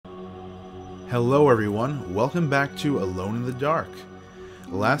Hello everyone, welcome back to Alone in the Dark.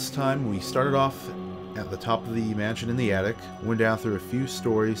 Last time we started off at the top of the mansion in the attic, went down through a few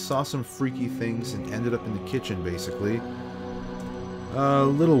stories, saw some freaky things, and ended up in the kitchen basically. A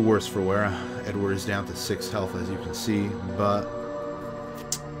little worse for wear. Edward is down to 6 health as you can see, but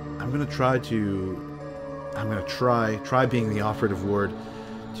I'm gonna try being the operative word,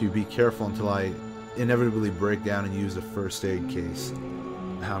 to be careful until I inevitably break down and use a first aid case.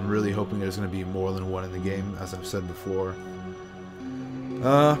 I'm really hoping there's going to be more than one in the game, as I've said before.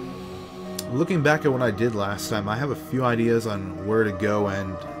 Looking back at what I did last time, I have a few ideas on where to go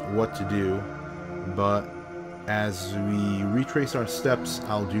and what to do, but as we retrace our steps,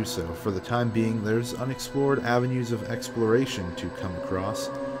 I'll do so. For the time being, there's unexplored avenues of exploration to come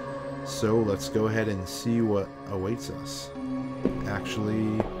across, so let's go ahead and see what awaits us.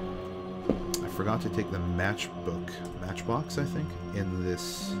 Actually, I forgot to take the matchbox, I think, in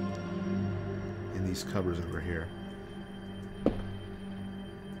these cupboards over here.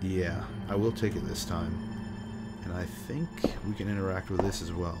 Yeah, I will take it this time. And I think we can interact with this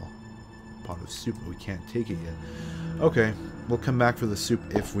as well. Pot of soup, but we can't take it yet. Okay, we'll come back for the soup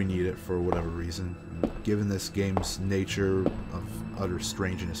if we need it for whatever reason. Given this game's nature of utter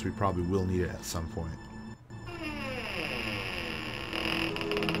strangeness, we probably will need it at some point.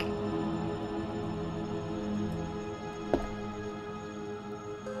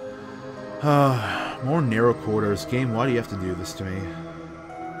 More narrow quarters. Game, why do you have to do this to me?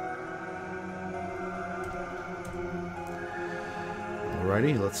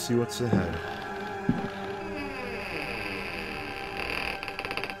 Alrighty, let's see what's ahead.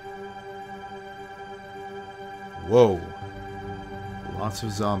 Whoa. Lots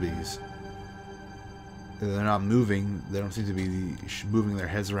of zombies. They're not moving. They don't seem to be moving their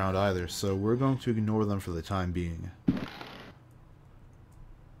heads around either, so we're going to ignore them for the time being.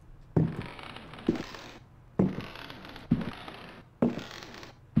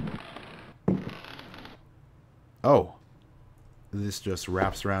 Oh, this just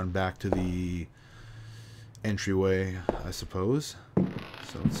wraps around back to the entryway, I suppose.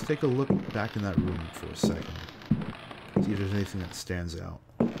 So let's take a look back in that room for a second. See if there's anything that stands out.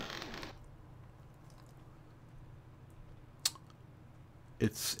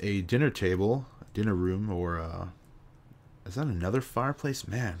 It's a dinner table, a dinner room, or is that another fireplace?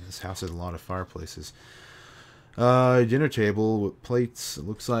 Man, this house has a lot of fireplaces. Dinner table with plates. It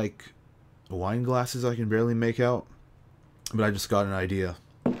looks like wine glasses I can barely make out, but I just got an idea.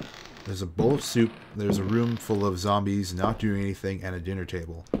 There's a bowl of soup, there's a room full of zombies not doing anything, and a dinner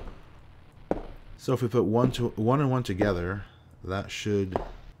table. So if we put one and one together, that should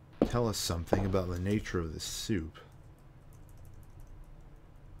tell us something about the nature of this soup.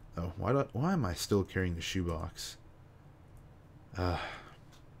 Oh, why am I still carrying the shoebox? Let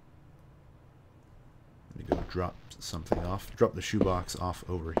me go drop something off. Drop the shoebox off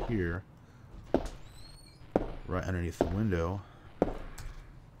over here. Right underneath the window.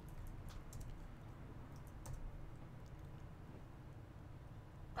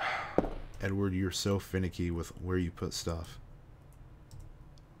 Edward, you're so finicky with where you put stuff.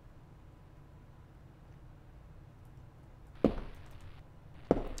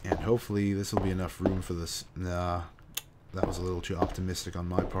 And hopefully this will be enough room for this. Nah, that was a little too optimistic on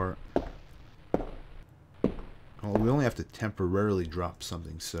my part. Well, we only have to temporarily drop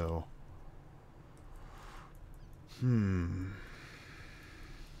something, so... I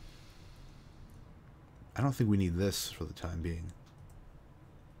don't think we need this for the time being.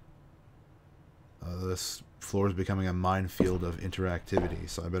 This floor is becoming a minefield of interactivity,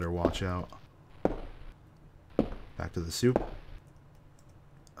 so I better watch out. Back to the soup.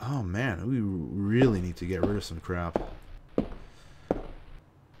 Oh man, we really need to get rid of some crap.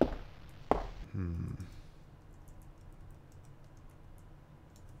 We'll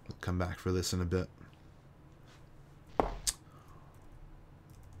come back for this in a bit.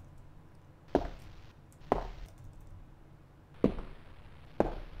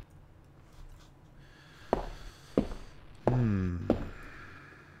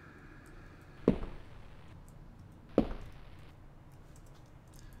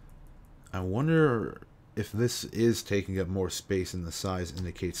 I wonder if this is taking up more space than the size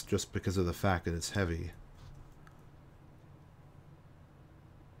indicates, just because of the fact that it's heavy.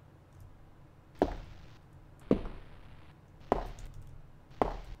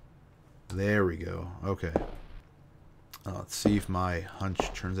 There we go. Okay. Let's see if my hunch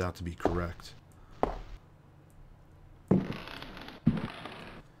turns out to be correct.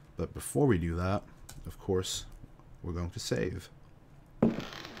 But before we do that, of course, we're going to save.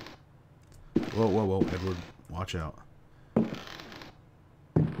 Whoa, whoa, whoa, Edward, watch out.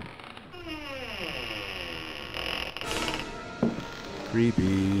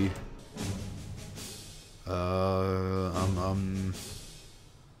 Creepy.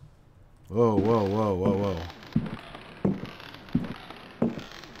 Whoa, whoa, whoa, whoa,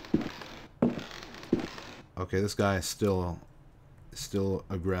 whoa. Okay, this guy is still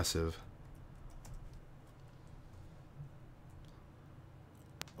aggressive.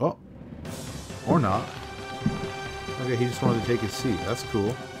 Oh, or not. Okay, he just wanted to take his seat. That's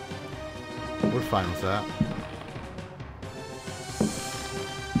cool. We're fine with that.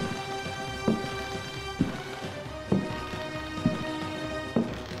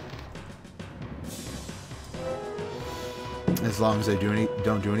 As long as they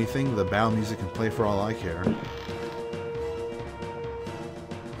don't do anything, the battle music can play for all I care.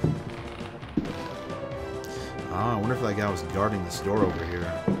 Ah, I wonder if that guy was guarding this door over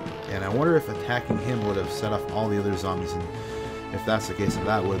here. And I wonder if attacking him would have set off all the other zombies, and if that's the case,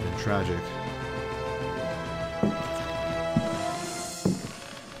 that would have been tragic.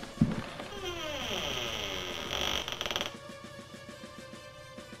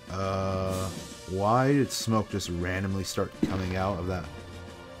 Why did smoke just randomly start coming out of that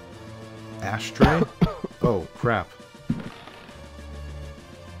ashtray? Oh, crap.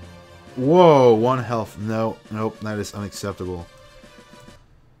 Whoa, 1 health. No, nope, that is unacceptable.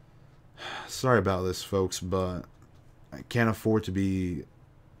 Sorry about this, folks, but I can't afford to be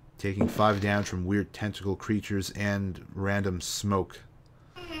taking 5 damage from weird tentacle creatures and random smoke.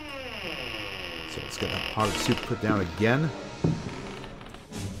 So let's get that pot of soup put down again.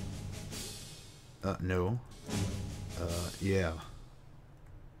 No. Yeah.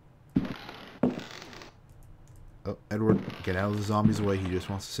 Oh, Edward, get out of the zombie's way. He just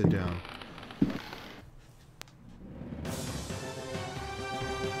wants to sit down.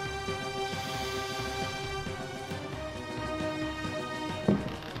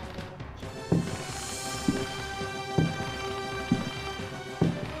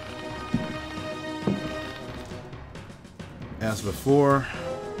 As before,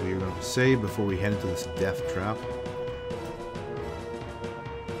 we are going to save before we head into this death trap.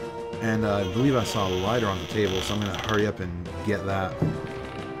 And I believe I saw a lighter on the table, so I'm going to hurry up and get that.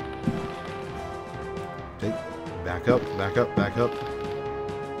 Okay, back up, back up, back up.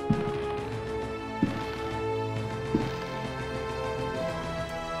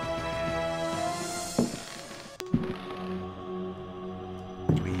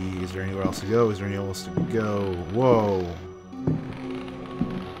 Is there anywhere else to go? Is there anywhere else to go? Whoa.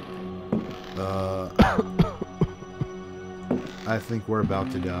 I think we're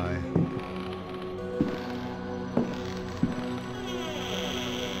about to die.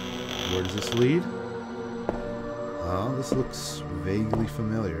 Where does this lead? Oh, this looks vaguely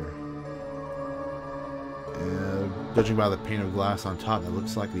familiar. Judging by the pane of glass on top, it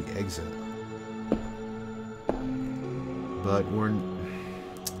looks like the exit. But we're...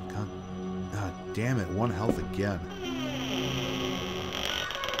 God damn it, 1 health again.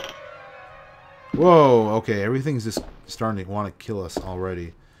 Whoa, okay, everything's just starting to want to kill us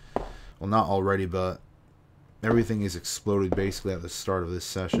already. Well, not already, but everything is exploded basically at the start of this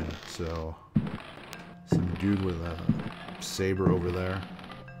session. So, some dude with a saber over there.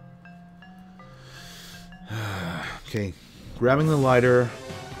 Okay, grabbing the lighter.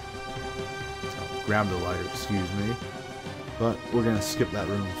 Grab the lighter, excuse me. But we're going to skip that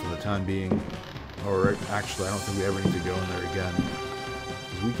room for the time being. Or actually, I don't think we ever need to go in there again.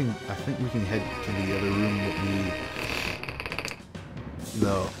 We can, I think we can head to the other room with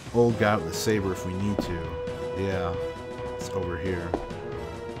the old guy with the saber if we need to. Yeah, it's over here.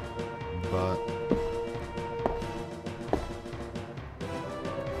 But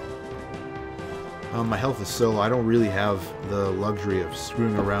my health is so low, I don't really have the luxury of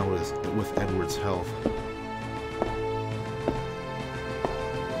screwing around with Edward's health.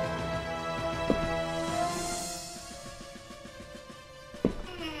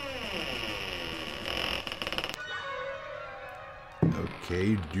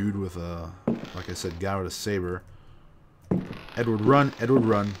 Okay, dude with a, like I said, guy with a saber. Edward, run! Edward,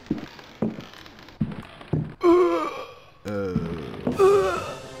 run!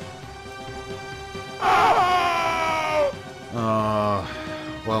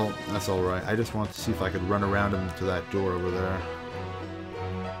 Well, that's alright. I just wanted to see if I could run around him to that door over there.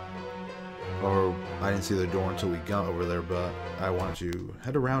 Or, I didn't see the door until we got over there, but I wanted to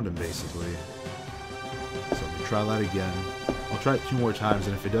head around him, basically. So, let me try that again. I'll try it 2 more times,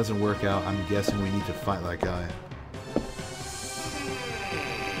 and if it doesn't work out, I'm guessing we need to fight that guy.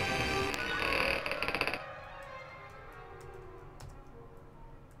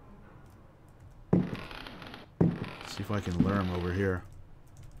 See if I can lure him over here.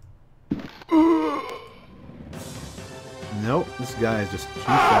 Nope, this guy is just too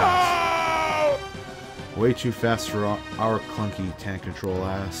fast. Way too fast for our clunky tank control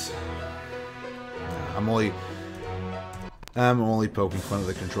ass. I'm only poking fun at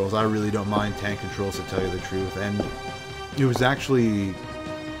the controls. I really don't mind tank controls, to tell you the truth. And it was actually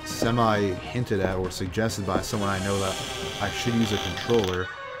semi-hinted at or suggested by someone I know that I should use a controller.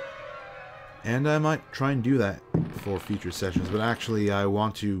 And I might try and do that for future sessions. But actually, I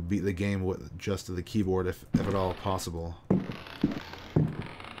want to beat the game with just the keyboard, if at all possible.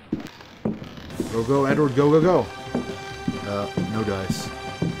 Go, go, Edward, go, go, go! No dice.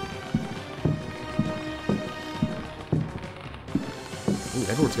 Ooh,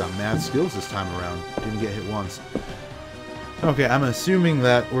 Edward's got mad skills this time around. Didn't get hit once. Okay, I'm assuming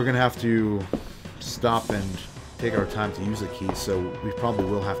that we're gonna have to stop and take our time to use the key, so we probably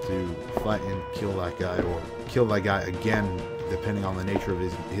will have to fight and kill that guy, or kill that guy again, depending on the nature of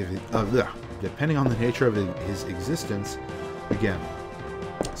his existence again.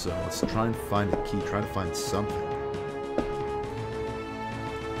 So let's try and find a key, try to find something.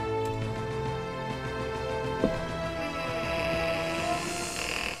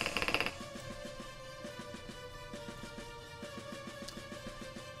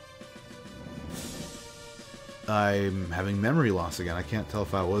 I'm having memory loss again. I can't tell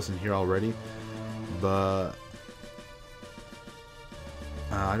if I wasn't here already, but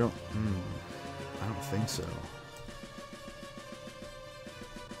I don't think so.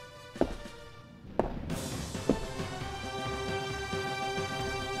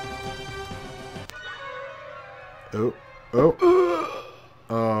 Oh.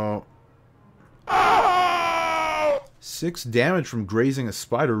 6 damage from grazing a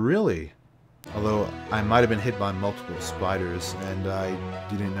spider, really? Although I might have been hit by multiple spiders and I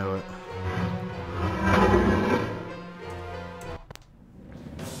didn't know it.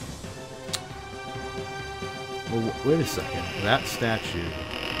 Well, wait a second. That statue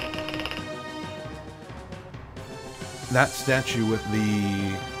with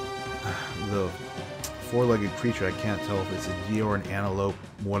the four-legged creature, I can't tell if it's a deer or an antelope,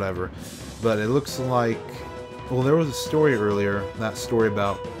 whatever. But it looks like, well, there was a story earlier, that story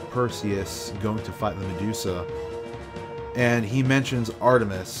about Perseus going to fight the Medusa, and he mentions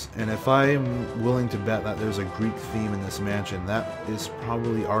Artemis, and if I'm willing to bet that there's a Greek theme in this mansion, that is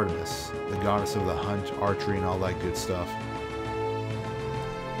probably Artemis, the goddess of the hunt, archery, and all that good stuff.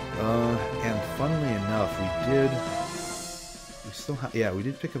 And funnily enough, we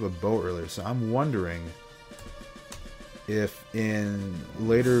did pick up a bow earlier, so I'm wondering if in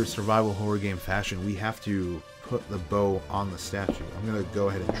later survival horror game fashion we have to put the bow on the statue. I'm gonna go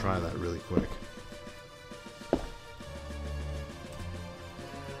ahead and try that really quick.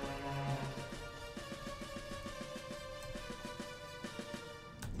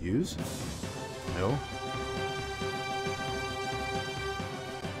 Use? No.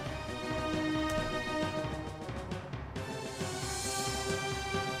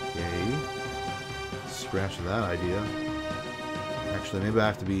 Okay. Scratch that idea. Actually, maybe I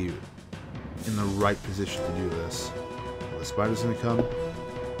have to be in the right position to do this. The spider's gonna come.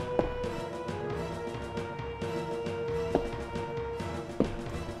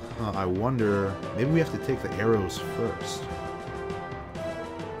 I wonder, maybe we have to take the arrows first.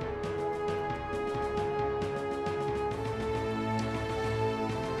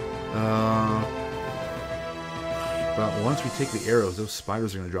 But once we take the arrows, those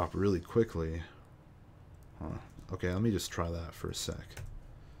spiders are gonna drop really quickly. Huh. Okay, let me just try that for a sec.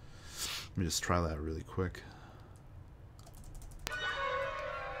 Let me just try that really quick.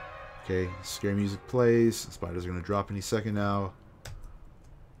 Okay, scary music plays. The spiders are going to drop any second now.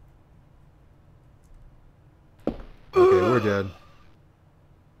 Okay, we're dead.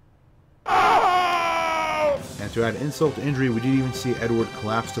 And to add insult to injury, we didn't even see Edward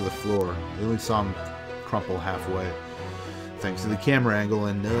collapse to the floor. We only saw him crumple halfway. Thanks to the camera angle,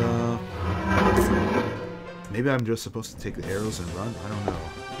 and maybe I'm just supposed to take the arrows and run? I don't know.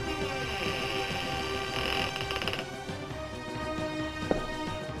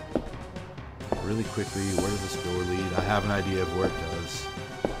 Really quickly, where does this door lead? I have an idea of where it does.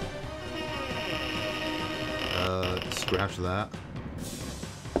 Scratch that.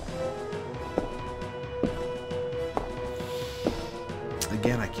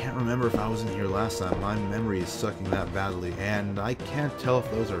 Again, I can't remember if I was in here last time. My memory is sucking that badly, and I can't tell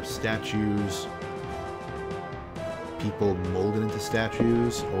if those are statues, people molded into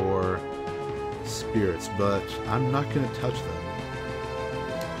statues, or spirits, but I'm not going to touch them.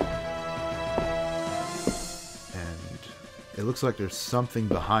 It looks like there's something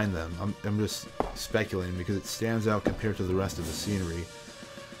behind them. I'm just speculating because it stands out compared to the rest of the scenery.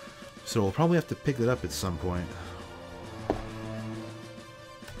 So we'll probably have to pick it up at some point.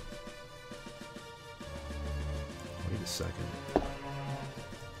 second.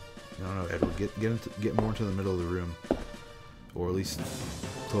 I don't know, Edward. Get more into the middle of the room, or at least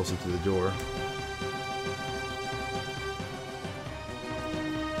closer to the door.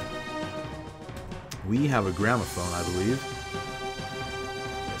 We have a gramophone, I believe.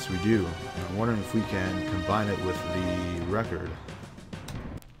 Yes, we do. And I'm wondering if we can combine it with the record.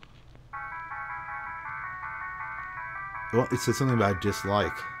 Well, it said something about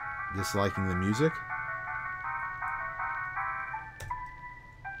disliking the music.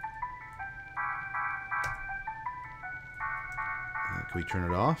 Can we turn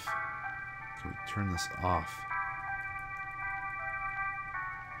it off? Can we turn this off?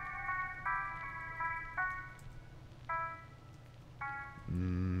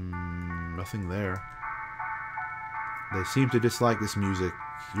 Nothing there. They seem to dislike this music.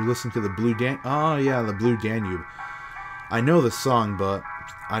 You're listening to the Blue Oh yeah, the Blue Danube. I know the song, but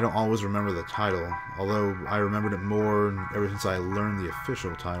I don't always remember the title. Although I remembered it more ever since I learned the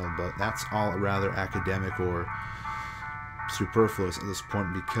official title. But that's all rather academic or superfluous at this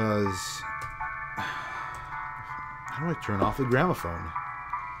point, because how do I turn off the gramophone?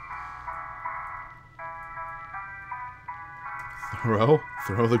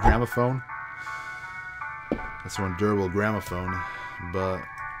 Throw the gramophone. That's one durable gramophone, but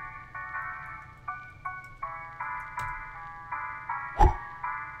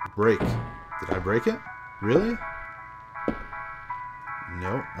break. Did I break it? Really?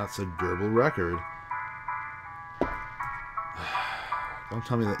 Nope, that's a durable record. Don't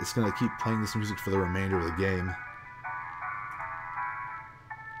tell me that it's going to keep playing this music for the remainder of the game.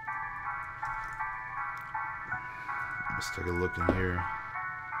 Let's take a look in here.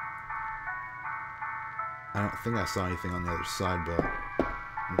 I don't think I saw anything on the other side, but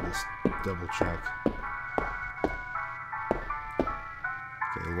let me just double check.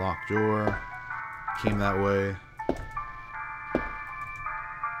 Okay, locked door. Came that way.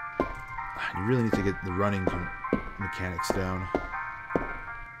 You really need to get the running mechanics down.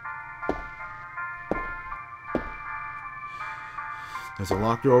 There's a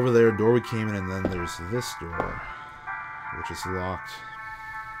locked door over there, door we came in, and then there's this door, which is locked.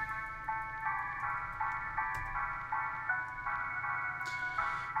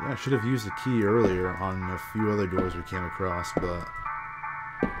 Yeah, I should have used the key earlier on a few other doors we came across, but...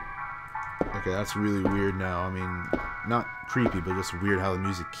 Okay, that's really weird now. I mean, not creepy, but just weird how the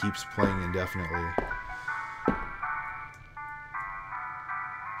music keeps playing indefinitely.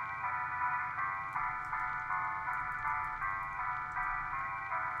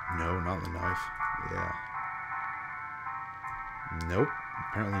 No, not the knife. Yeah. Nope,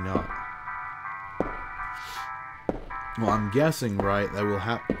 apparently not. Well, I'm guessing, right, that we'll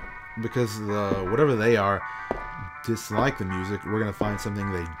have... Because whatever they are dislike the music, we're going to find something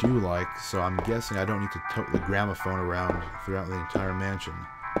they do like, so I'm guessing I don't need to tote the gramophone around throughout the entire mansion.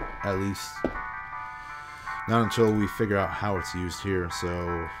 At least, not until we figure out how it's used here, so...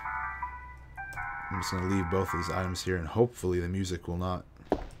 I'm just going to leave both these items here, and hopefully the music will not...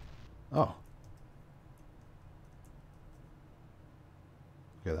 Oh.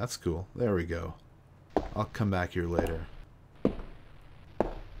 Okay, that's cool. There we go. I'll come back here later.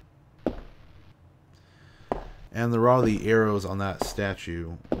 And there are the arrows on that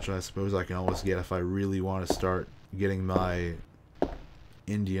statue, which I suppose I can always get if I really want to start getting my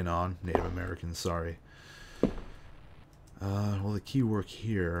Indian on. Native American, sorry. Will the key work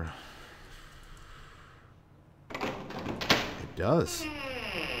here? It does.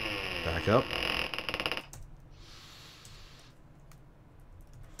 Back up.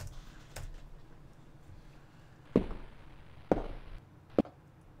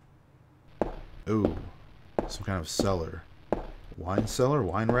 Ooh, some kind of cellar. Wine cellar?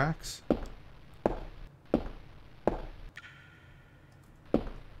 Wine racks?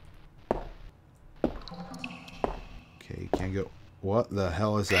 Okay, can't go. What the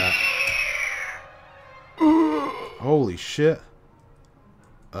hell is that? Holy shit.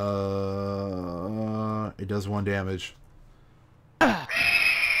 It does 1 damage.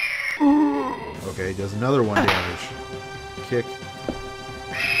 Okay, it does another 1 damage. Kick.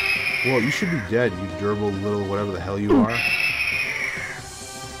 Whoa, you should be dead, you durable little whatever the hell you are.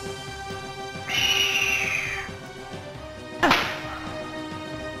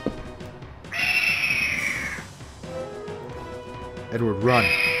 Edward, run.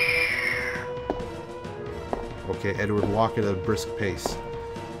 Okay, Edward, walk at a brisk pace.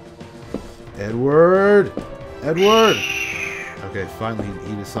 Edward! Edward! Okay, finally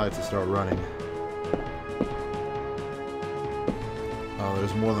he decides to start running. Oh,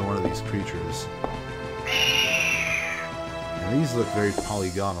 there's more than one of these creatures. And these look very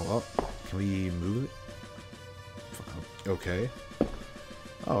polygonal. Oh, can we move it? Okay.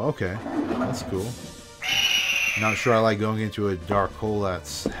 Oh, okay. That's cool. Not sure I like going into a dark hole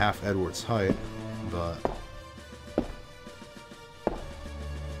that's half Edward's height, but...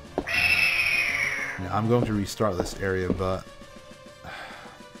 Yeah, I'm going to restart this area, but...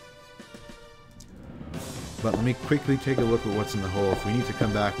 But let me quickly take a look at what's in the hole. If we need to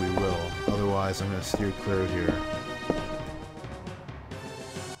come back, we will. Otherwise, I'm going to steer clear of here.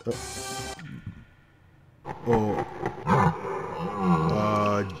 Oh.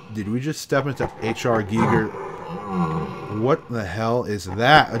 Did we just step into H.R. Giger? What the hell is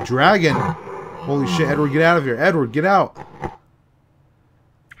that? A dragon! Holy shit, Edward, get out of here. Edward, get out!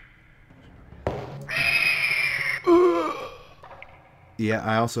 Yeah,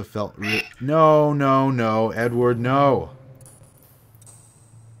 I also felt... No, no, no. Edward, no.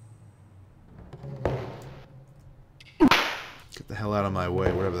 Get the hell out of my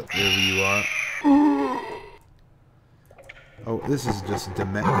way, wherever you are. Oh, this is just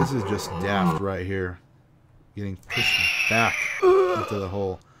daft right here. Getting pushed back into the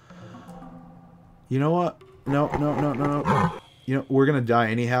hole. You know what? No, no, no, no, no. You know, we're gonna die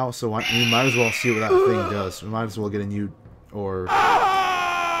anyhow, so we might as well see what that thing does. We might as well get a new... Or...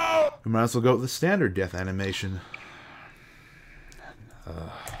 We might as well go with the standard death animation.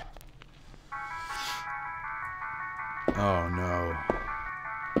 Oh no.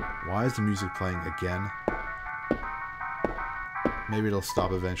 Why is the music playing again? Maybe it'll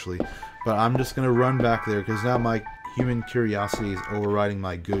stop eventually. But I'm just going to run back there because now my human curiosity is overriding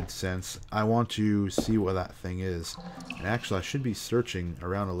my good sense. I want to see what that thing is. And actually, I should be searching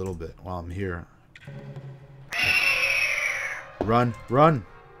around a little bit while I'm here. Run! Run!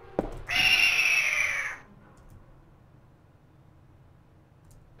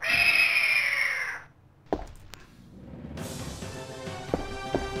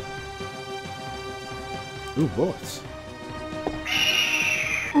 Ooh, bullets.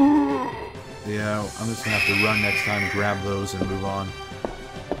 Yeah, I'm just gonna have to run next time, grab those, and move on.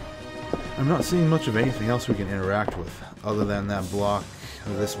 I'm not seeing much of anything else we can interact with, other than that block,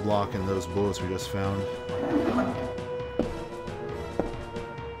 this block, and those bullets we just found.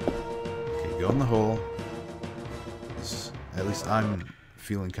 Okay, go in the hole. At least I'm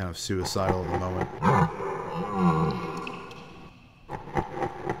feeling kind of suicidal at the moment.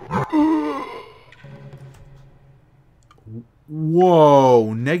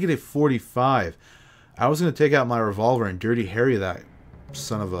 Whoa, negative 45. I was going to take out my revolver and Dirty Harry that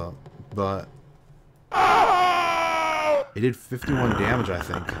son of a... But... It did 51 damage, I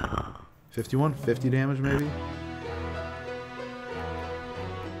think. 51? 50 damage, maybe?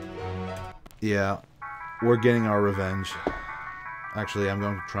 Yeah, we're getting our revenge. Actually, I'm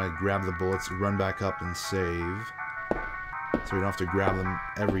going to try to grab the bullets, run back up, and save. So we don't have to grab them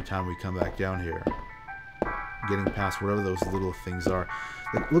every time we come back down here. Getting past whatever those little things are.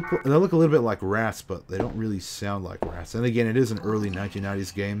 They look a little bit like rats, but they don't really sound like rats. And again, it is an early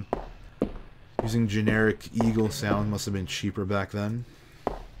 1990s game. Using generic eagle sound must have been cheaper back then.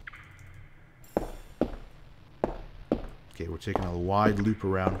 Okay, we're taking a wide loop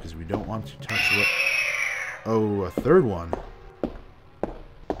around because we don't want to touch what... Oh, a third one.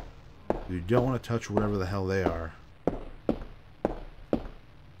 We don't want to touch whatever the hell they are.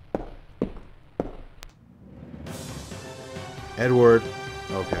 Edward.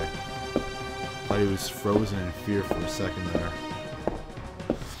 Okay. Thought he was frozen in fear for a second there.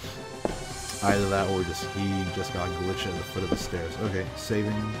 Either that or he just got glitched at the foot of the stairs. Okay,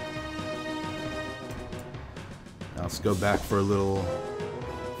 saving. Now let's go back for a little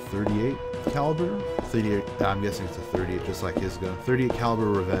 38 caliber? 38, I'm guessing it's a 38, just like his gun. 38 caliber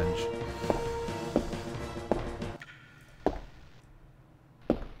revenge.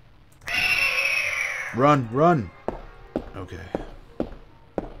 Run, run! Okay.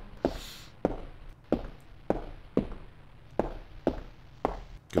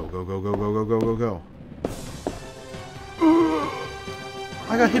 Go, go, go, go, go, go, go, go, go.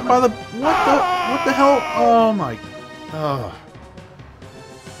 I got hit by the... What the hell? Oh my... Oh.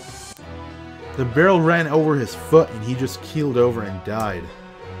 The barrel ran over his foot and he just keeled over and died.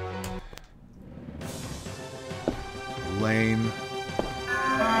 Lame.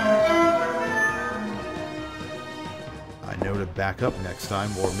 I know to back up next time,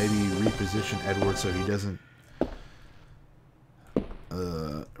 or maybe reposition Edward so he doesn't...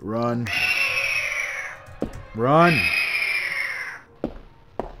 Run. Run!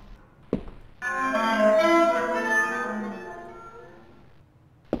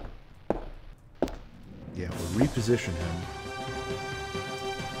 Yeah, we'll reposition him.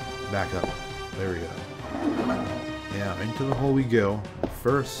 Back up. There we go. Yeah, into the hole we go.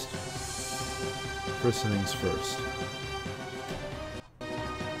 First things first.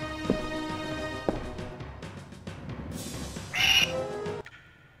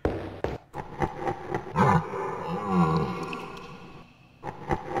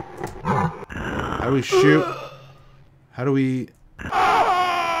 do we shoot? How do we...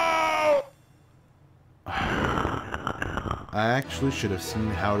 I actually should have seen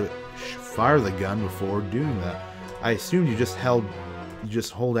how to fire the gun before doing that. I assumed you just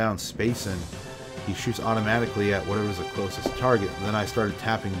hold down space and he shoots automatically at whatever's the closest target. And then I started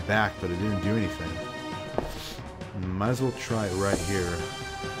tapping back, but it didn't do anything. Might as well try it right here.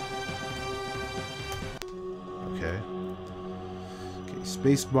 Okay. Okay,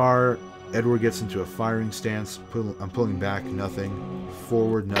 spacebar. Edward gets into a firing stance. I'm pulling back, nothing.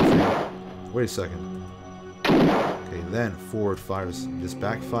 Forward, nothing. Wait a second. Okay, then forward fires. Just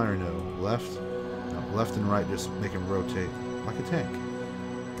backfire, no. Left? No, left and right, just make him rotate. Like a tank.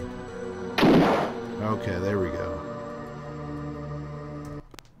 Okay, there we go.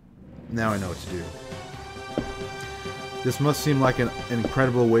 Now I know what to do. This must seem like an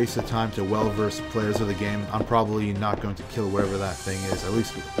incredible waste of time to well-versed players of the game. I'm probably not going to kill whatever that thing is, at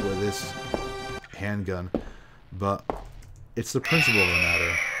least with this handgun. But it's the principle of the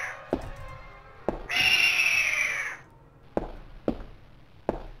matter.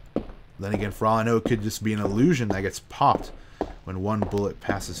 Then again, for all I know, it could just be an illusion that gets popped when one bullet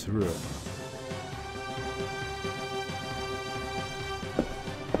passes through it.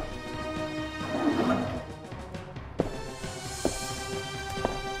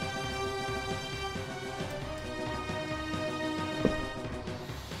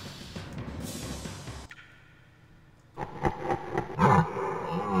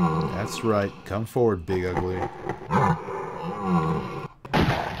 That's right. Come forward, big ugly.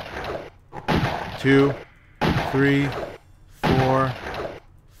 2, 3, 4,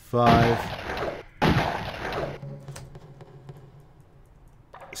 5.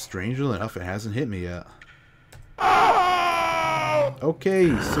 Strangely enough, it hasn't hit me yet. Okay,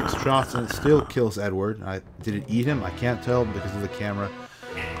 6 shots and it still kills Edward. Did it eat him? I can't tell because of the camera.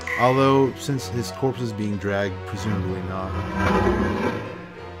 Although, since his corpse is being dragged, presumably not.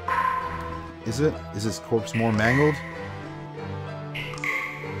 Is it? Is his corpse more mangled?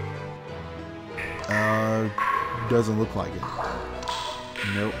 Doesn't look like it.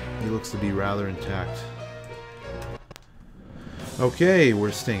 Nope, he looks to be rather intact. Okay,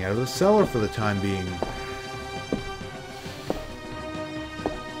 we're staying out of the cellar for the time being.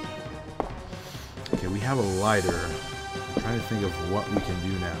 Okay, we have a lighter. I'm trying to think of what we can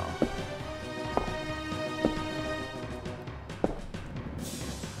do now.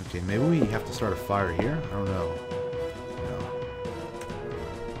 Okay, maybe we have to start a fire here? I don't know.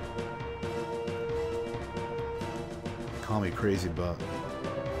 Call me crazy, but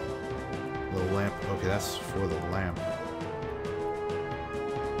the lamp. Okay, that's for the lamp.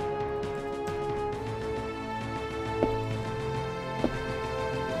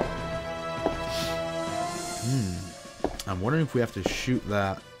 I'm wondering if we have to shoot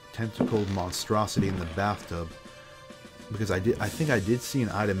that tentacled monstrosity in the bathtub, because I think I did see an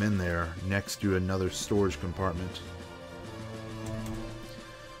item in there next to another storage compartment.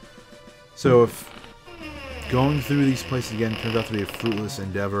 So if going through these places again turns out to be a fruitless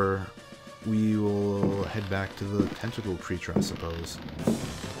endeavor, we will head back to the tentacle creature, I suppose.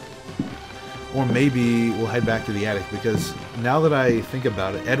 Or maybe we'll head back to the attic, because now that I think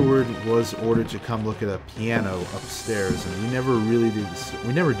about it, Edward was ordered to come look at a piano upstairs, and we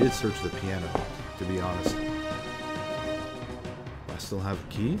never did search the piano, to be honest. I still have a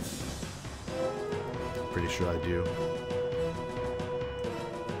key? Pretty sure I do.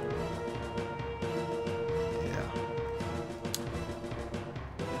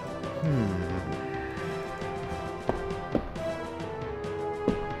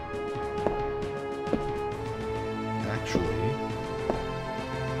 Actually,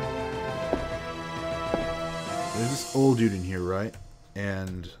 there's this old dude in here, right?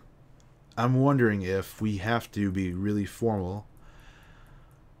 And I'm wondering if we have to be really formal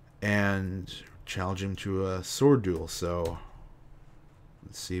and challenge him to a sword duel. So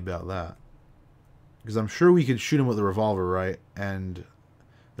let's see about that. Because I'm sure we could shoot him with a revolver, right? And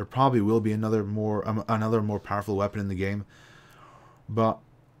there probably will be another more powerful weapon in the game. But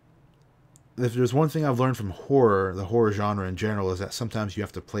if there's one thing I've learned from horror, the horror genre in general, is that sometimes you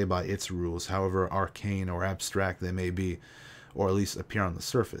have to play by its rules, however arcane or abstract they may be, or at least appear on the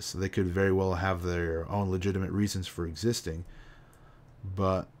surface. So they could very well have their own legitimate reasons for existing.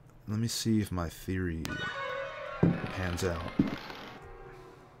 But let me see if my theory pans out.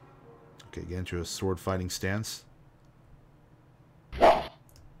 Okay, get into a sword fighting stance.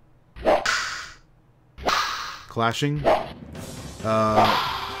 Clashing.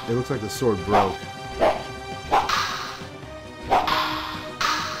 It looks like the sword broke.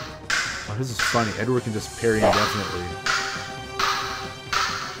 Oh, this is funny. Edward can just parry indefinitely.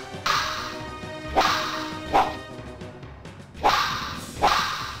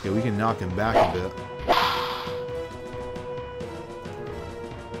 Okay, we can knock him back a bit.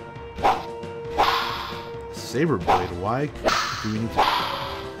 Saber blade, why do we need to...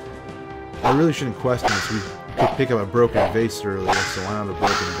 I really shouldn't question this. We could pick up a broken vase earlier, so why not a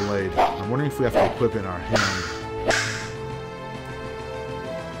broken blade? I'm wondering if we have to equip it in our hand.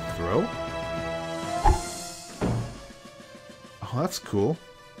 Throw? Oh, that's cool.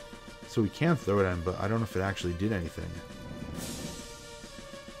 So we can throw it at him, but I don't know if it actually did anything.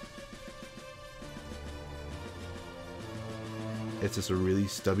 It's just a really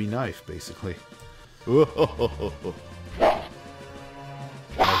stubby knife, basically. Okay,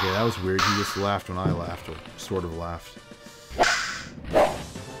 that was weird. He just laughed when I laughed, or sort of laughed. We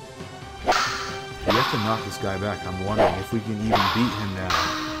have to knock this guy back. I'm wondering if we can even beat him now.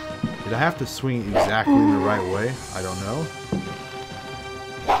 Did I have to swing exactly in the right way? I don't know.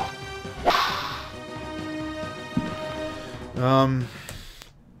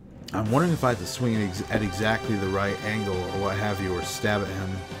 I'm wondering if I have to swing it at exactly the right angle or what have you, or stab at him.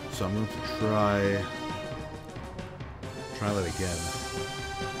 So I'm going to try that again.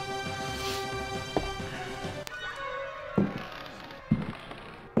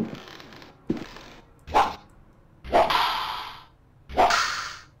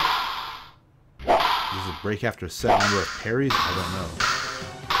 Does it break after a set number of parries? I don't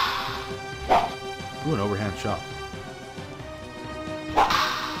know. Ooh, an overhand chop.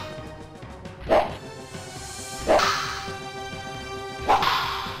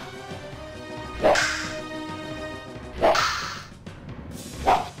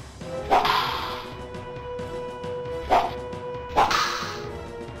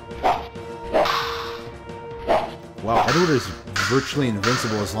 Wow, Edward is virtually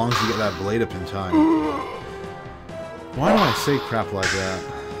invincible as long as you get that blade up in time. Why do I say crap like that?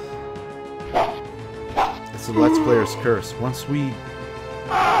 It's the Let's Player's curse. Once we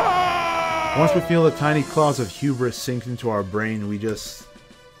feel the tiny claws of hubris sink into our brain,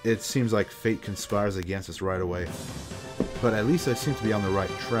 it seems like fate conspires against us right away. But at least I seem to be on the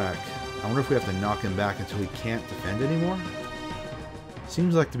right track. I wonder if we have to knock him back until he can't defend anymore?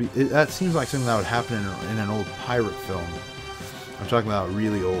 That seems like something that would happen in an old pirate film. I'm talking about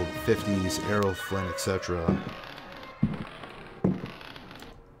really old 50s, Errol Flynn, etc.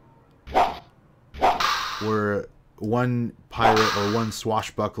 Where one pirate or one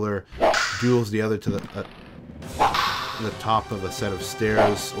swashbuckler duels the other to the top of a set of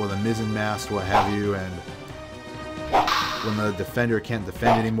stairs, or the mizzenmast, what have you, and when the defender can't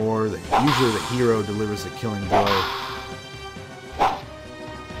defend anymore, usually the hero delivers the killing blow.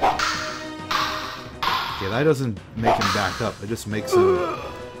 Okay, that doesn't make him back up, it just makes him...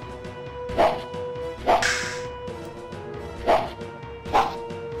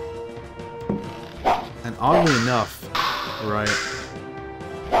 And oddly enough, right,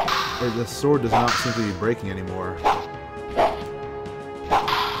 the sword does not seem to be breaking anymore.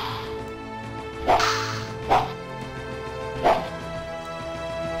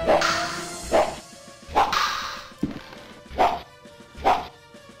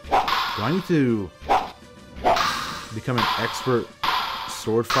 Do I need to become an expert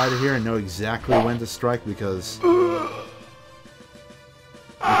sword fighter here and know exactly when to strike? Because a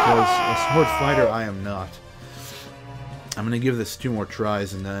sword fighter I am not. I'm gonna give this 2 more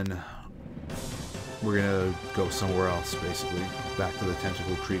tries and then we're gonna go somewhere else, basically. Back to the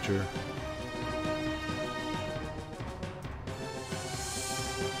tentacle creature.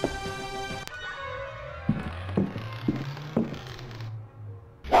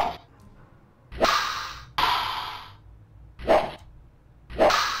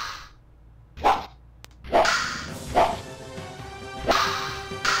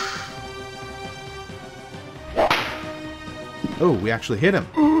 Oh, we actually hit him.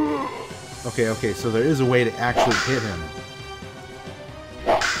 Okay, so there is a way to actually hit him.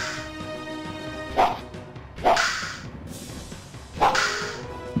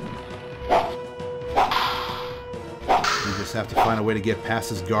 You just have to find a way to get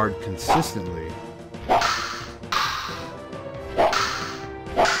past his guard consistently.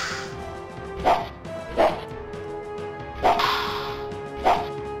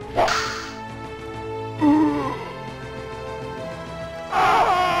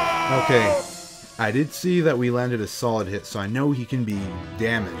 Okay, I did see that we landed a solid hit, so I know he can be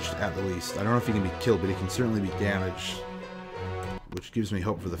damaged, at the least. I don't know if he can be killed, but he can certainly be damaged, which gives me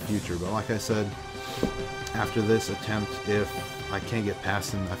hope for the future. But like I said, after this attempt, if I can't get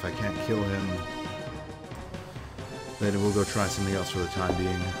past him, if I can't kill him, then we'll go try something else for the time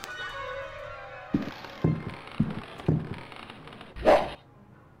being.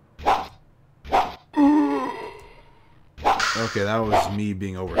 Okay, that was me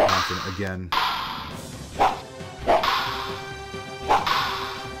being overconfident again.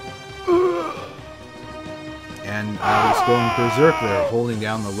 And I was going berserk there, holding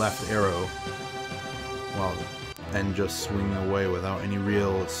down the left arrow. Well, and just swinging away without any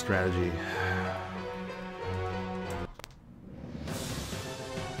real strategy.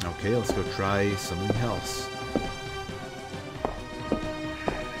 Okay, let's go try something else.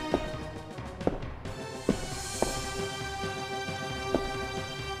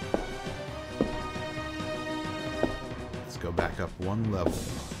 Let's go back up one level.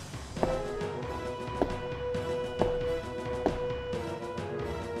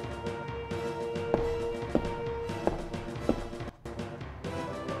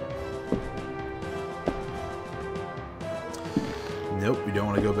 Nope, we don't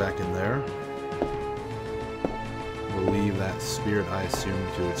want to go back in there. We'll leave that spirit, I assume,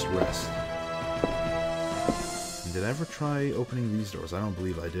 to its rest. And did I ever try opening these doors? I don't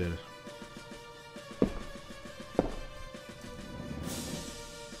believe I did.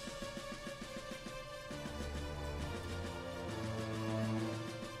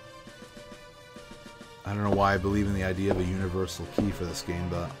 I don't know why I believe in the idea of a universal key for this game,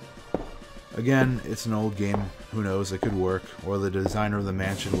 but again, it's an old game. Who knows? It could work. Or the designer of the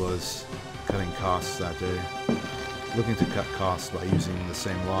mansion was cutting costs that day. Looking to cut costs by using the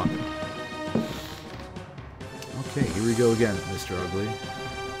same lock. Okay, here we go again, Mr. Ugly.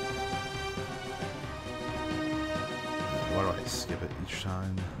 Why do I skip it each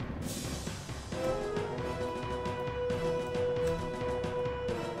time?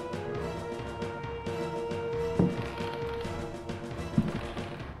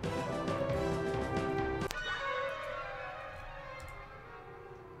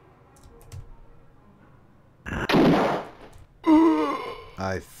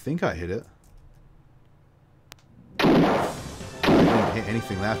 I think I hit it. I didn't hit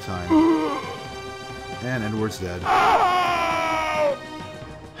anything that time. And Edward's dead. I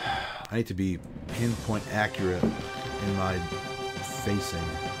need to be pinpoint accurate in my facing.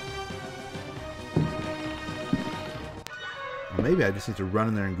 Or maybe I just need to run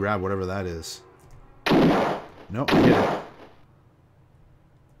in there and grab whatever that is. Nope, I hit it.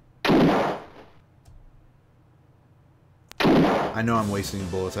 I know I'm wasting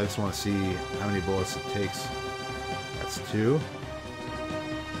bullets. I just want to see how many bullets it takes. That's 2.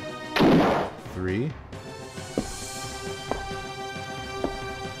 3.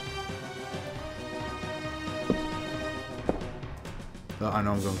 I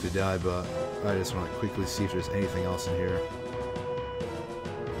know I'm going to die, but I just want to quickly see if there's anything else in here.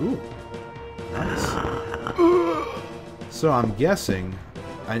 Ooh. Nice. So I'm guessing...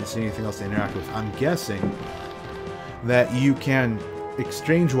 I didn't see anything else to interact with. I'm guessing that you can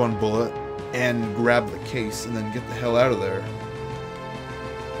exchange one bullet and grab the case and then get the hell out of there.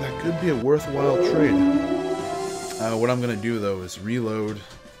 That could be a worthwhile trade. What I'm going to do, though, is reload,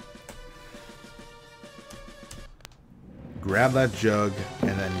 grab that jug,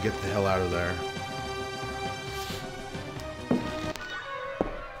 and then get the hell out of there.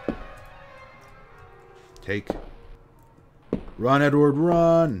 Take. Run, Edward,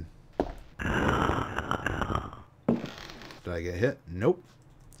 run! Did I get hit? Nope.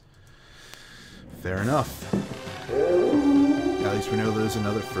 Fair enough. At least we know there's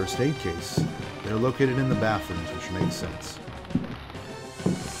another first aid case. They're located in the bathrooms, which makes sense.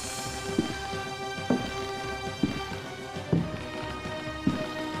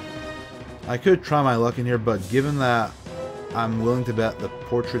 I could try my luck in here, but given that I'm willing to bet the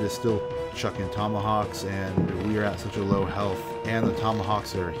portrait is still chucking tomahawks and we are at such a low health, and the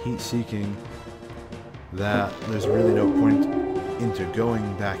tomahawks are heat-seeking, that there's really no point into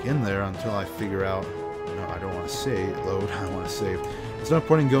going back in there until I figure out... No, I don't want to save. Load, I want to save. There's no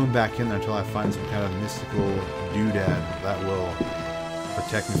point in going back in there until I find some kind of mystical doodad that will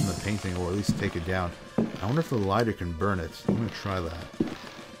protect me from the painting, or at least take it down. I wonder if the lighter can burn it. I'm going to try that.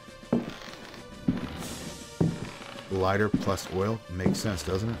 Lighter plus oil makes sense,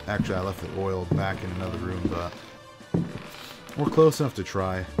 doesn't it? Actually, I left the oil back in another room, but we're close enough to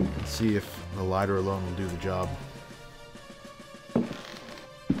try and see if the lighter alone will do the job.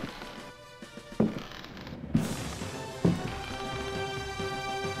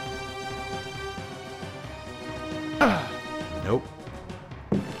 Nope.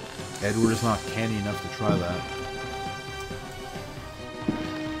 Edward is not canny enough to try that.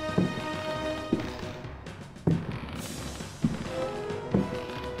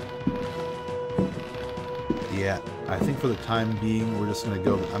 Yeah, I think for the time being, we're just going to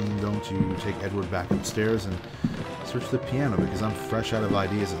go... I'm going to take Edward back upstairs and search the piano, because I'm fresh out of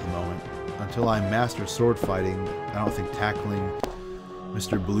ideas at the moment. until I master sword fighting, I don't think tackling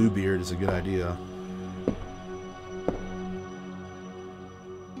Mr. Bluebeard is a good idea.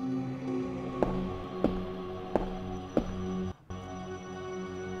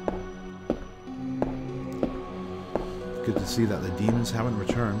 Good to see that the demons haven't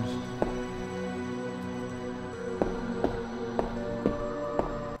returned.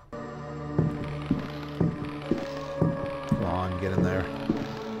 Come on, get in there.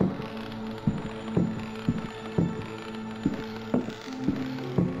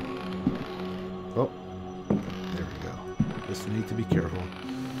 Oh, there we go. Just need to be careful.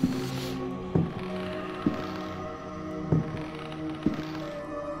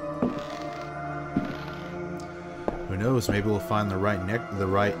 Who knows? Maybe we'll find the right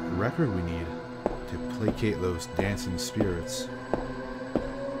record we need to placate those dancing spirits,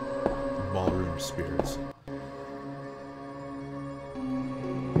 ballroom spirits.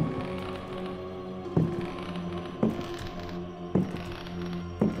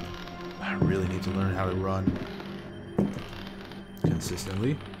 I really need to learn how to run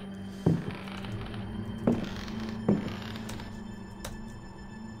consistently.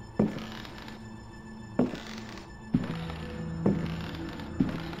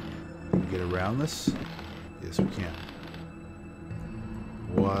 Around this? Yes, we can.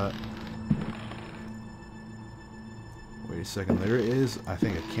 What? Wait a second. There is, I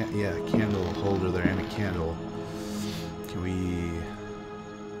think, a candle holder there and a candle. Can we?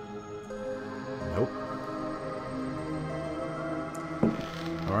 Nope.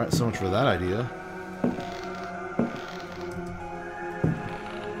 All right. So much for that idea.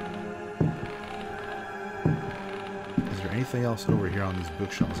 Anything else over here on these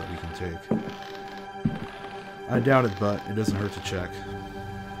bookshelves that we can take? I doubt it, but it doesn't hurt to check.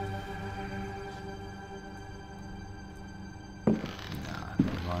 Nah,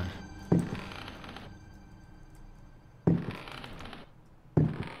 never mind.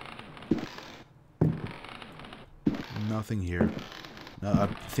 Nothing here. No, I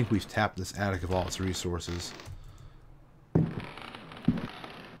think we've tapped this attic of all its resources.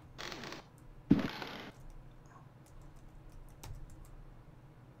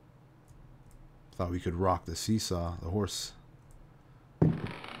 Thought we could rock the seesaw, the horse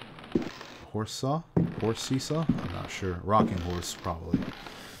saw? Horse seesaw? I'm not sure. Rocking horse, probably.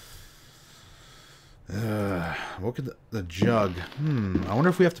 What could the jug? I wonder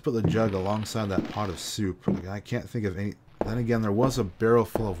if we have to put the jug alongside that pot of soup. Like, I can't think of any. Then again, there was a barrel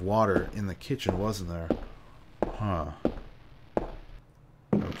full of water in the kitchen, wasn't there? Huh.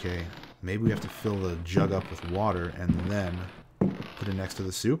 Okay. Maybe we have to fill the jug up with water and then put it next to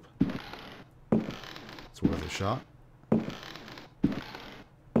the soup? It's worth a shot.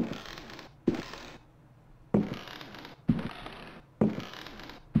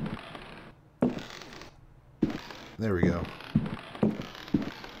 There we go.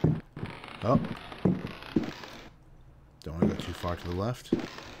 Oh. Don't want to go too far to the left.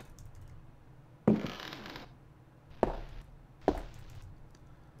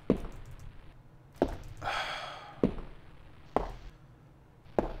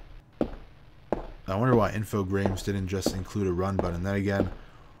 I wonder why Infogrames didn't just include a run button. Then again,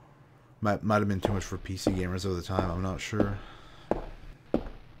 might have been too much for PC gamers of the time. I'm not sure.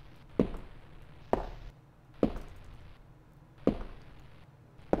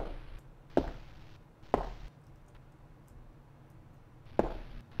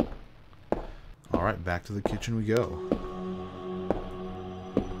 All right, back to the kitchen we go.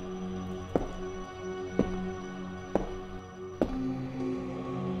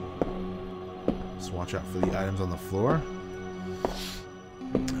 Watch out for the items on the floor.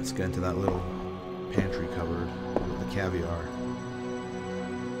 Let's get into that little pantry cupboard with the caviar.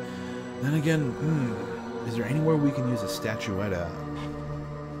 Then again, is there anywhere we can use a statuette at?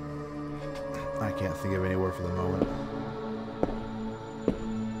 I can't think of anywhere for the moment.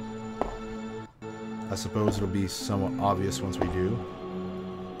 I suppose it'll be somewhat obvious once we do.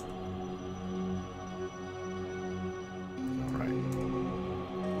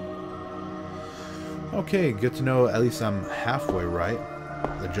 Okay, good to know at least I'm halfway right.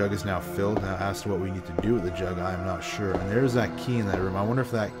 The jug is now filled. Now as to what we need to do with the jug, I am not sure. And there's that key in that room. I wonder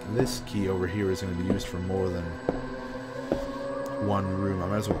if this key over here is going to be used for more than one room. I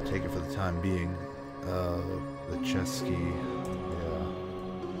might as well take it for the time being. The chest key. Yeah.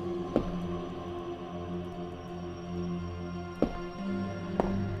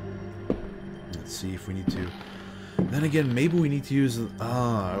 Let's see if we need to. Then again, maybe we need to use.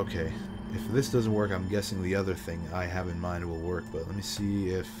 Okay. If this doesn't work, I'm guessing the other thing I have in mind will work, but let me see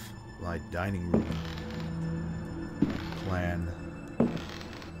if my dining room plan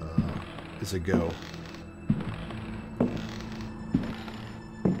is a go.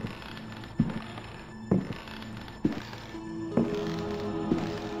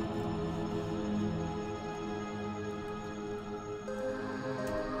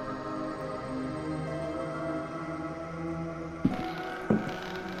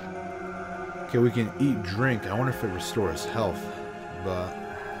 Okay, we can eat, drink. I wonder if it restores health, but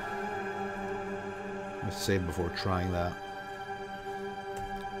let's save before trying that.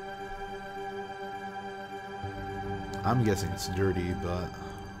 I'm guessing it's dirty, but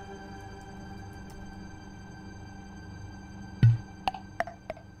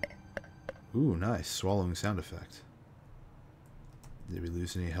ooh, nice swallowing sound effect. Did we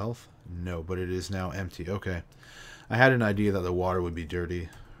lose any health? No, but it is now empty. Okay, I had an idea that the water would be dirty.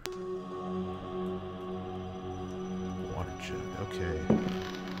 Water jug. Okay.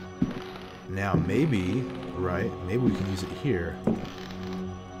 Now maybe, right? Maybe we can use it here.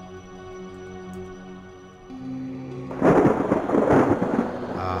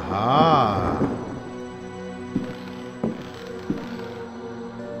 Aha!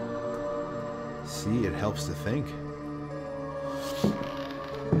 See, it helps to think.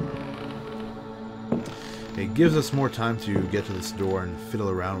 It gives us more time to get to this door and fiddle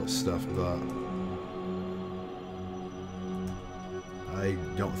around with stuff, but I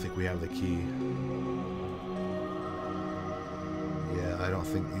don't think we have the key. Yeah, I don't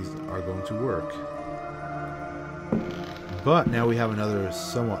think these are going to work. But now we have another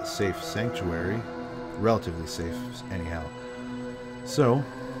somewhat safe sanctuary. Relatively safe, anyhow. So,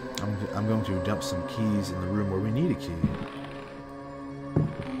 I'm going to dump some keys in the room where we need a key.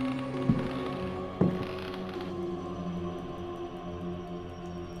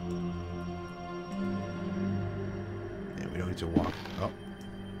 Yeah, we don't need to walk. Oh.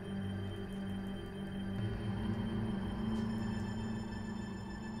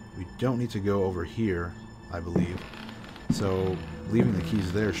 We don't need to go over here, I believe. So, leaving the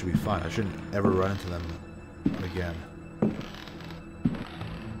keys there should be fine. I shouldn't ever run into them again.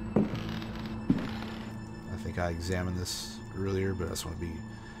 I think I examined this earlier, but I just want to be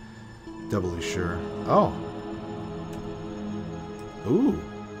doubly sure. Oh! Ooh!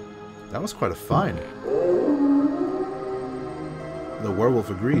 That was quite a find. The werewolf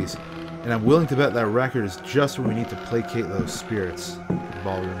agrees. And I'm willing to bet that record is just what we need to placate those spirits. The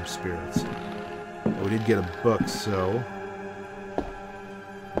ballroom spirits. But we did get a book, so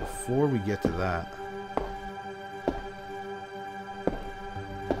before we get to that,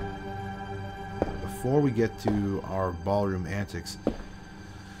 before we get to our ballroom antics,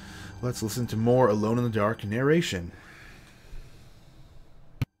 let's listen to more Alone in the Dark narration.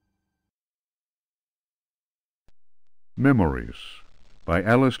 Memories by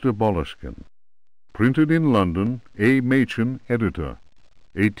Alistair Boleskine. Printed in London, A. Machin, editor,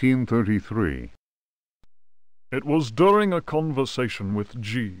 1833. It was during a conversation with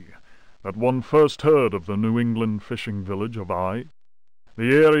G that one first heard of the New England fishing village of I.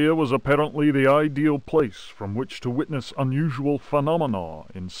 The area was apparently the ideal place from which to witness unusual phenomena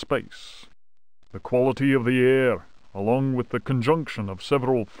in space. The quality of the air, along with the conjunction of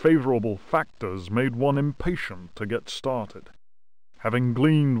several favorable factors, made one impatient to get started. Having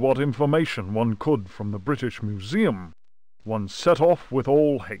gleaned what information one could from the British Museum, one set off with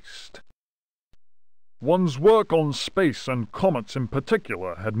all haste. One's work on space and comets in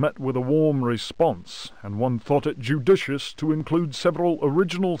particular had met with a warm response, and one thought it judicious to include several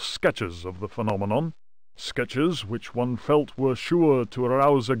original sketches of the phenomenon, sketches which one felt were sure to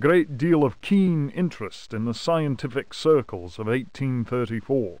arouse a great deal of keen interest in the scientific circles of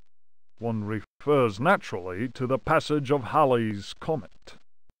 1834. One refers naturally to the passage of Halley's comet.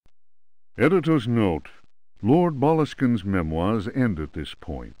 Editor's note: Lord Boleskine's memoirs end at this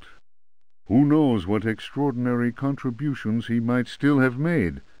point. Who knows what extraordinary contributions he might still have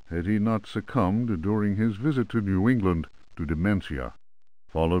made had he not succumbed during his visit to New England to dementia,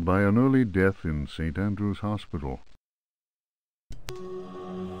 followed by an early death in St. Andrew's Hospital.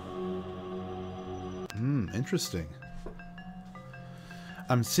 Interesting.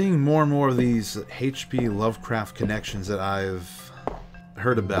 I'm seeing more and more of these H.P. Lovecraft connections that I've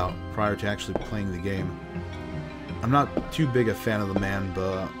heard about prior to actually playing the game. I'm not too big a fan of the man,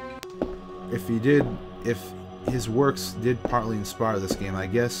 but if his works did partly inspire this game, I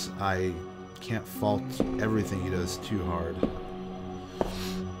guess I can't fault everything he does too hard.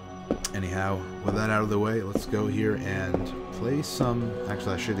 Anyhow, with that out of the way, let's go here and play some...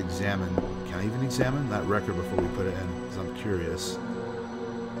 Actually, I should examine... Can I even examine that record before we put it in? Because I'm curious.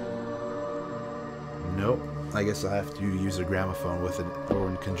 Nope. I guess I have to use a gramophone with it, or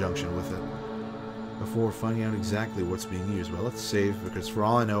in conjunction with it. before finding out exactly what's being used. Well, let's save, because for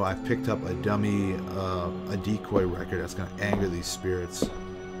all I know, I picked up a dummy, a decoy record that's going to anger these spirits.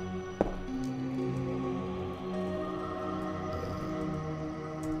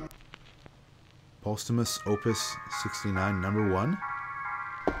 Posthumous Opus 69, number 1.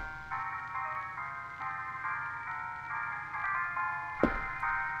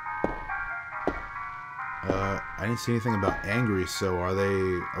 I didn't see anything about angry, so are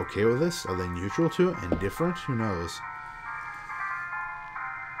they okay with this? Are they neutral to it? Indifferent? Who knows?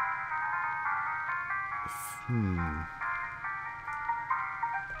 Do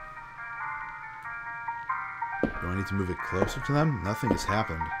I need to move it closer to them? Nothing has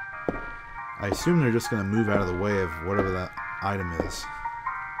happened. I assume they're just going to move out of the way of whatever that item is.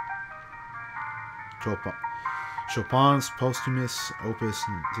 Chopin's Posthumous Opus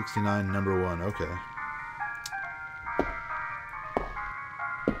 69, number 1. Okay.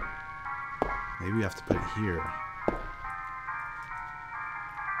 Maybe we have to put it here.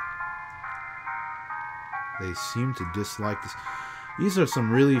 They seem to dislike this. These are some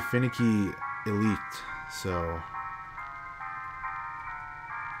really finicky elite, so...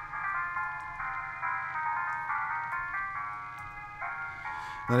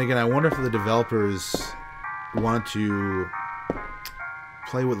 Then again, I wonder if the developers wanted to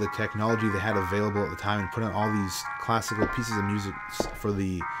play with the technology they had available at the time and put on all these classical pieces of music for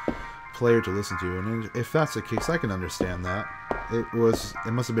the player to listen to. And if that's the case, I can understand that. It must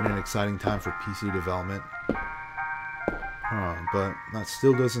have been an exciting time for PC development. But that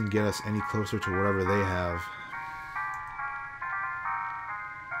still doesn't get us any closer to whatever they have.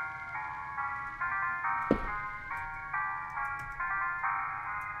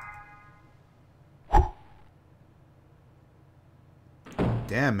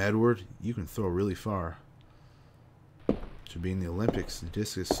 Damn, Edward, you can throw really far. To be in the Olympics,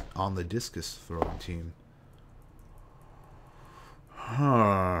 on the discus throwing team.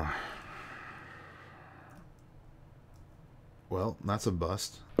 Well, that's a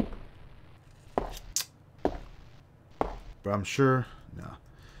bust. But I'm sure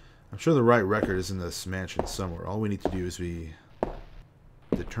the right record is in this mansion somewhere. All we need to do is be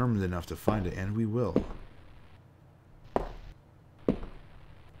determined enough to find it, and we will.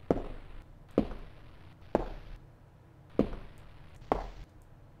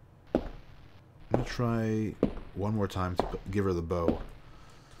 Try one more time to give her the bow.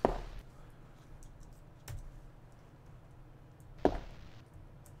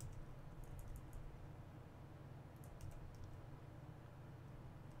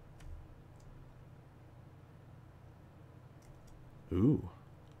 Ooh.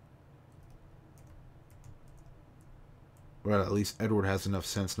 Well, at least Edward has enough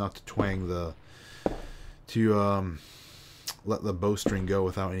sense not to twang let the bowstring go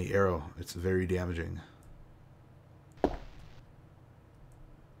without any arrow. It's very damaging.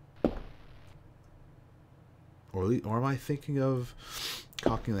 Or am I thinking of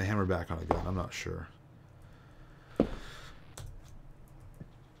cocking the hammer back on a gun? I'm not sure.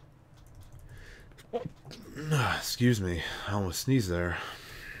 Excuse me. I almost sneezed there.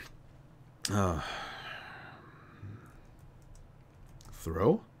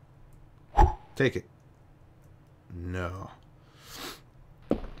 Throw? Take it. No.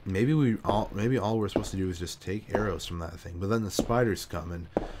 Maybe all we're supposed to do is just take arrows from that thing. But then the spiders come, and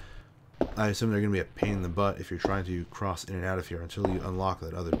I assume they're going to be a pain in the butt if you're trying to cross in and out of here until you unlock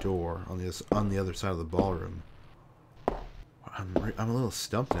that other door on the other side of the ballroom. I'm a little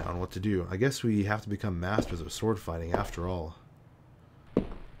stumped now on what to do. I guess we have to become masters of sword fighting after all.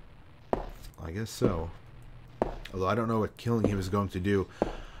 I guess so. Although I don't know what killing him is going to do,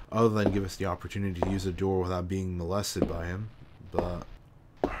 other than give us the opportunity to use a door without being molested by him. But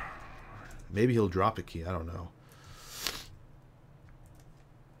maybe he'll drop a key. I don't know.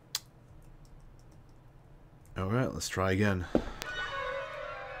 Alright, let's try again.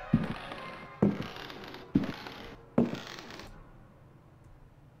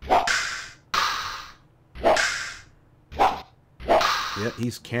 Yeah,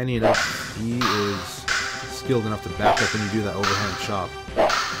 he's canny enough. He is skilled enough to back up when you do that overhand chop.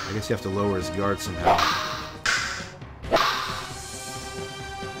 I guess you have to lower his guard somehow.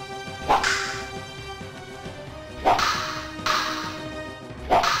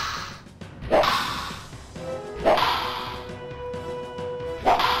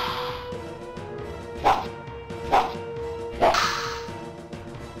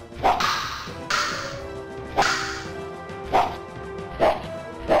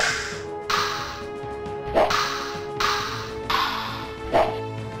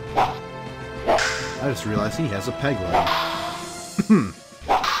 I just realized he has a peg leg.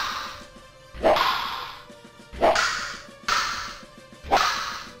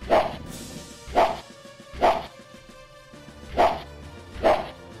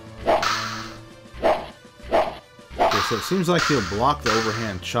 it seems like he'll block the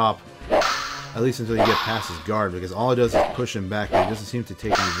overhand chop, at least until you get past his guard, because all it does is push him back, but he doesn't seem to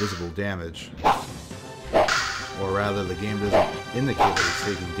take any visible damage. Or rather, the game doesn't indicate that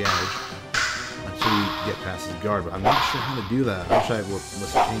he's taking damage until you get past his guard, but I'm not sure how to do that. I wish I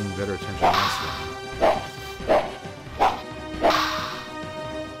was paying better attention last time.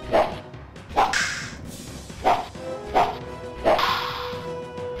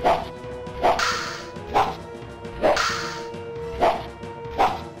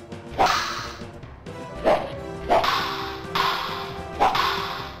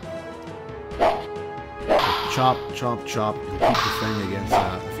 Chop, chop, chop, and keep defending against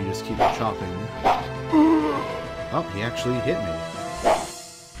if you just keep chopping. Oh, he actually hit me.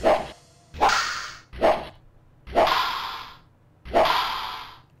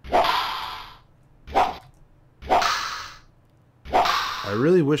 I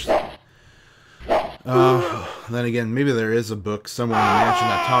really wish... then again, maybe there is a book somewhere in the mansion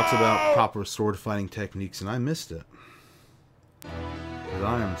that talks about proper sword fighting techniques, and I missed it. But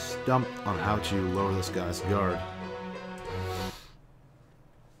I am stumped on how to lower this guy's guard.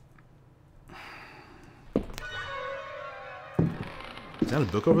 Is that a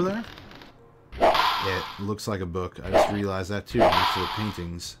book over there? Yeah, it looks like a book. I just realized that too, next to the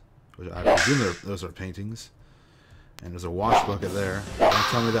paintings. Which I presume those are paintings. And there's a wash bucket there. Don't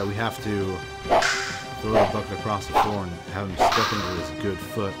tell me that we have to throw the bucket across the floor and have him step into his good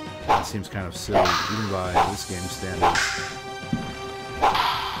foot. That seems kind of silly, even by this game's standards.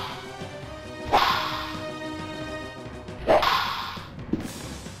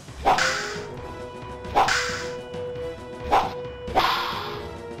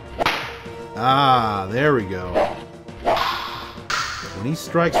 Ah, there we go. When he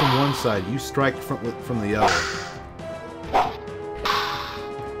strikes from one side, you strike from the other.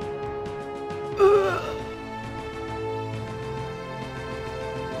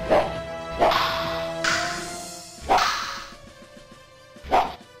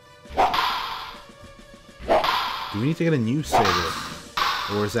 Do we need to get a new saber?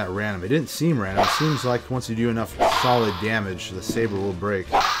 Or is that random? It didn't seem random. It seems like once you do enough solid damage, the saber will break.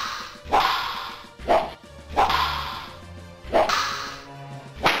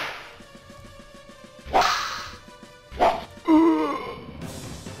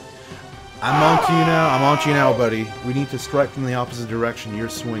 I'm on to you now. I'm on to you now, buddy. We need to strike from the opposite direction you're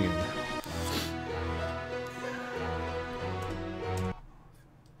swinging.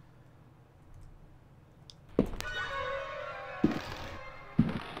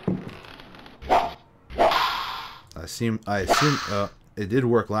 I assume it did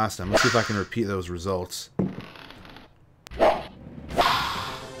work last time. Let's see if I can repeat those results.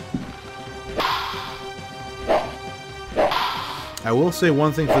 I will say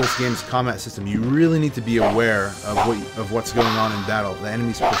one thing for this game's combat system: you really need to be aware of what's going on in battle, the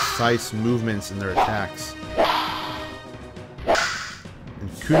enemy's precise movements and their attacks. And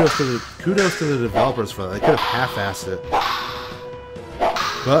kudos to the developers for that. They could have half-assed it,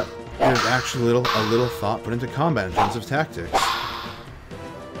 but there's actually a little thought put into combat in terms of tactics.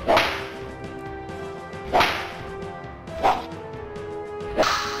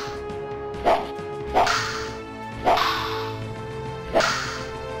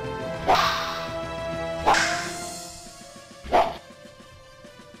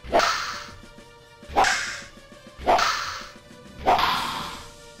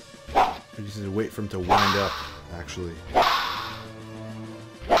 I just need to wait for him to wind up, actually.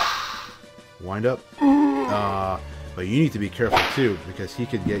 Wind up. But you need to be careful too, because he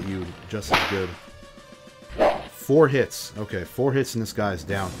could get you just as good. 4 hits. Okay, 4 hits and this guy's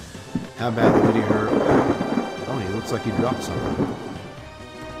down. How badly did he hurt? Oh, he looks like he dropped something.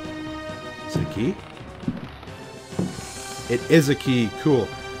 Is it a key? It is a key. Cool.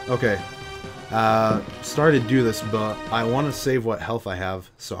 Okay. Started to do this, but I want to save what health I have,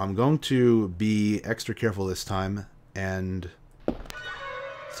 so I'm going to be extra careful this time and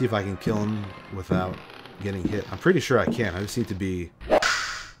see if I can kill him without getting hit. I'm pretty sure I can. I just need to be...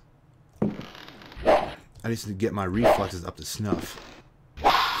 I just need to get my reflexes up to snuff.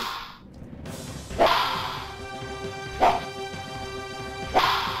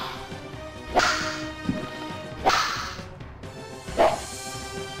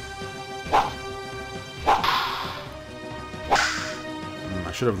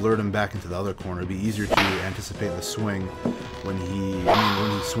 I should have lured him back into the other corner. It'd be easier to anticipate the swing when he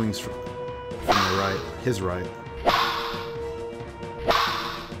swings from the right, his right.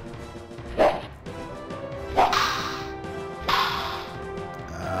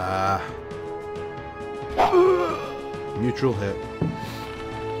 Neutral hit.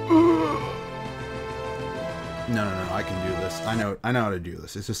 No, I can do this. I know how to do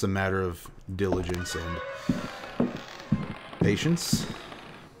this. It's just a matter of diligence and patience.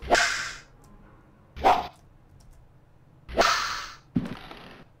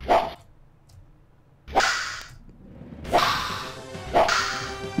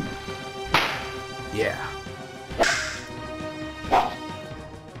 Yeah.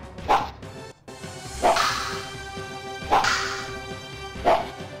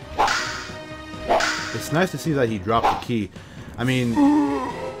 It's nice to see that he dropped the key. I mean,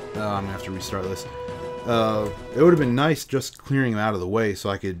 I'm gonna have to restart this. It would have been nice just clearing him out of the way so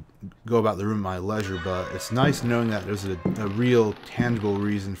I could go about the room at my leisure, but it's nice knowing that there's a real, tangible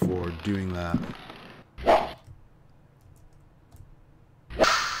reason for doing that.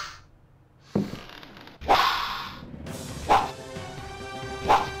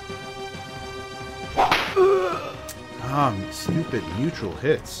 Stupid neutral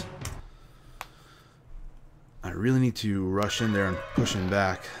hits. I really need to rush in there and push him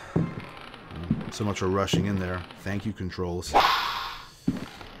back. So much for rushing in there. Thank you, controls.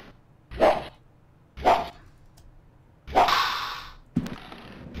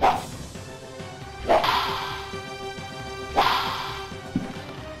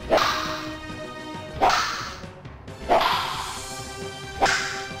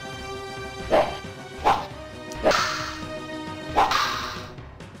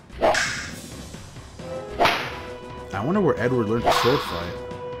 I wonder where Edward learned to sword fight.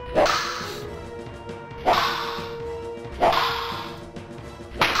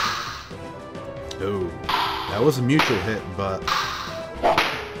 Oh, that was a mutual hit, but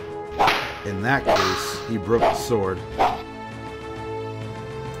in that case, he broke the sword.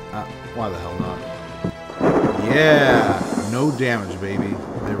 Why the hell not? Yeah, no damage, baby.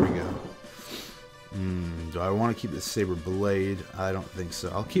 There we go. Do I want to keep the saber blade? I don't think so.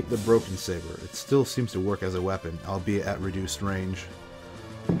 I'll keep the broken saber. It still seems to work as a weapon, albeit at reduced range.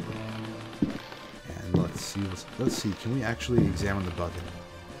 And let's see. Can we actually examine the bucket?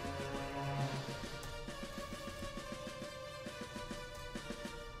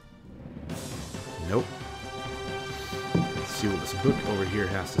 Nope. Let's see what this book over here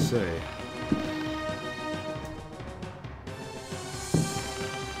has to say.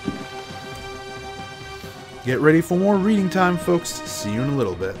 Get ready for more reading time, folks. See you in a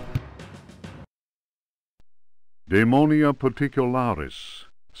little bit. Daemonia Particularis,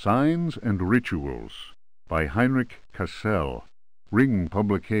 Signs and Rituals, by Heinrich Cassel, Ring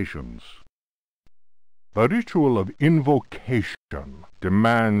Publications. The ritual of invocation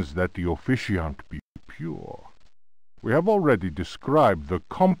demands that the officiant be pure. We have already described the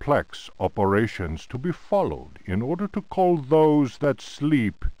complex operations to be followed in order to call those that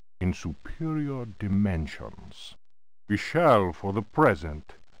sleep in superior dimensions. We shall, for the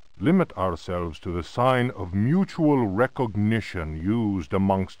present, limit ourselves to the sign of mutual recognition used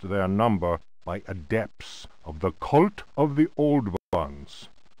amongst their number by adepts of the cult of the Old Ones.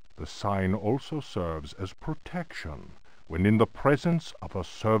 The sign also serves as protection when in the presence of a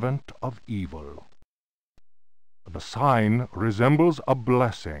servant of evil. The sign resembles a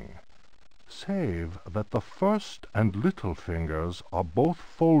blessing, save that the first and little fingers are both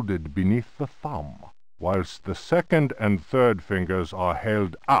folded beneath the thumb, whilst the second and third fingers are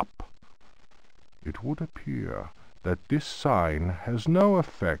held up. It would appear that this sign has no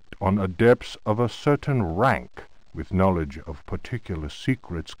effect on adepts of a certain rank with knowledge of particular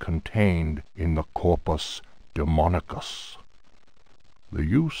secrets contained in the corpus demonicus. The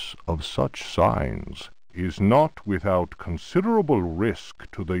use of such signs is not without considerable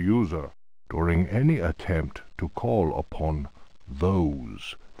risk to the user during any attempt to call upon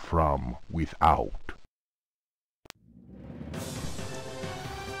those from without.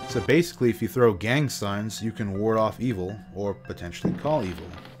 So basically, if you throw gang signs, you can ward off evil, or potentially call evil.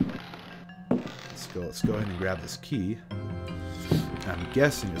 Let's go ahead and grab this key. I'm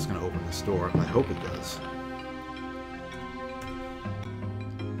guessing it's going to open this door. I hope it does.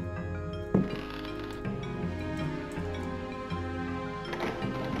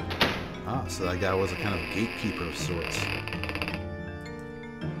 So that guy was a kind of gatekeeper of sorts.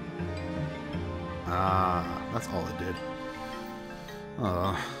 That's all it did.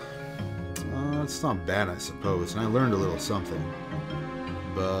 It's not bad, I suppose, and I learned a little something.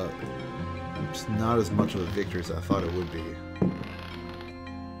 But it's not as much of a victory as I thought it would be.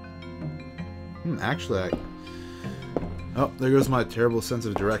 Actually, oh, there goes my terrible sense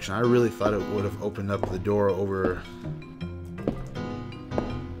of direction. I really thought it would have opened up the door over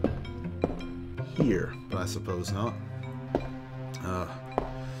here, but I suppose not.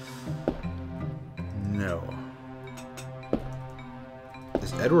 No.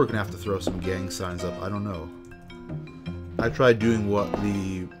 Is Edward gonna have to throw some gang signs up? I don't know. I tried doing what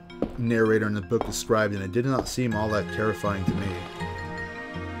the narrator in the book described, and it did not seem all that terrifying to me.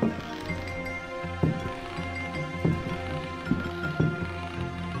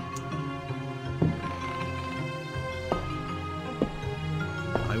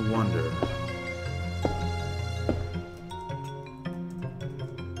 I wonder.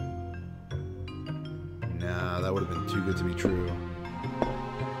 Nah, that would have been too good to be true.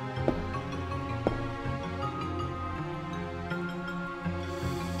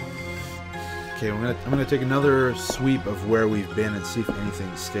 Okay, I'm gonna take another sweep of where we've been and see if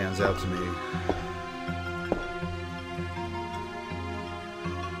anything stands out to me.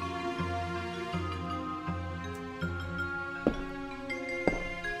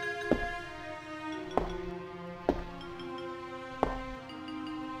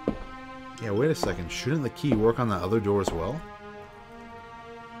 Yeah, wait a second. Shouldn't the key work on that other door as well?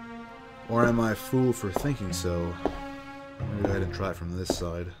 Or am I a fool for thinking so? I'm gonna go ahead and try it from this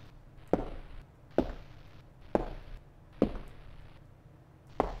side.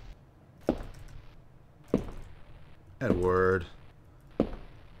 Edward.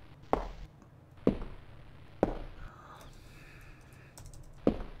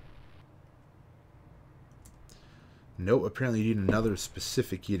 Nope, apparently you need another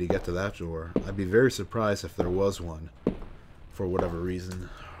specific key to get to that door. I'd be very surprised if there was one, for whatever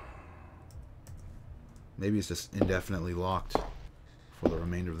reason. Maybe it's just indefinitely locked for the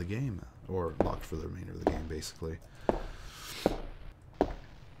remainder of the game, or locked for the remainder of the game, basically.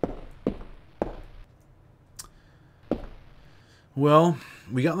 Well,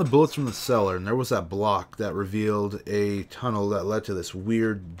 we got the bullets from the cellar, and there was that block that revealed a tunnel that led to this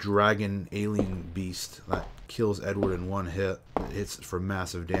weird dragon alien beast that kills Edward in one hit. It hits for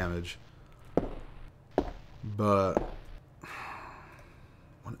massive damage. But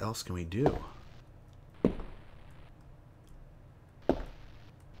what else can we do?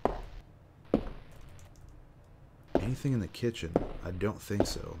 Anything in the kitchen? I don't think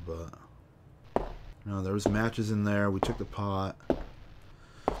so, but... No, there was matches in there. We took the pot.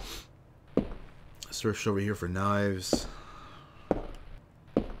 Searched over here for knives.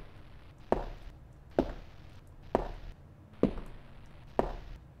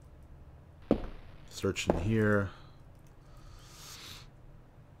 Searched in here.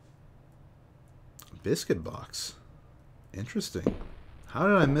 Biscuit box. Interesting. How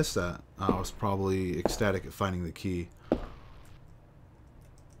did I miss that? I was probably ecstatic at finding the key.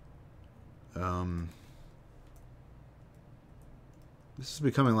 This is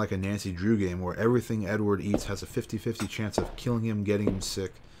becoming like a Nancy Drew game where everything Edward eats has a 50-50 chance of killing him, getting him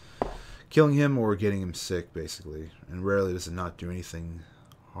sick. Killing him or getting him sick, basically. And rarely does it not do anything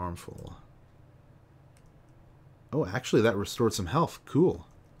harmful. Oh, actually that restored some health. Cool.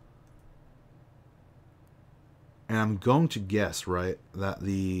 And I'm going to guess, right, that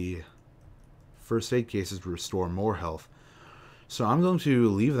the first aid cases restore more health. So I'm going to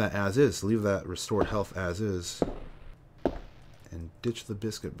leave that as is. Leave that restored health as is. And ditch the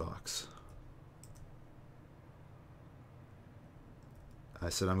biscuit box. I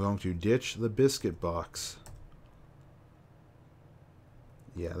said I'm going to ditch the biscuit box.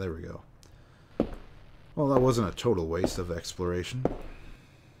 Yeah, there we go. Well, that wasn't a total waste of exploration.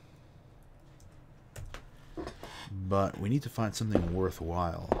 But we need to find something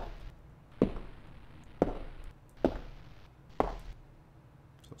worthwhile. So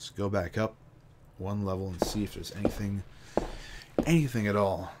let's go back up one level and see if there's anything at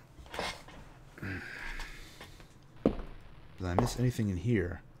all. Did I miss anything in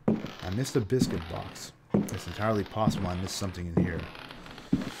here? I missed a biscuit box. It's entirely possible I missed something in here.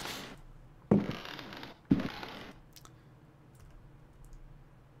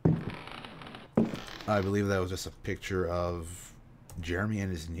 I believe that was just a picture of Jeremy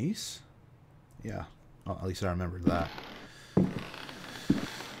and his niece. Yeah, well, at least I remembered that.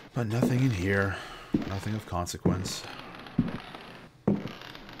 But nothing in here. Nothing of consequence.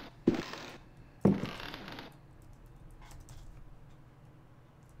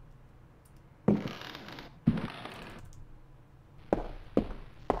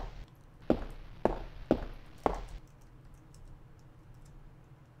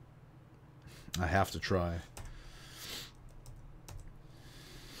 I have to try.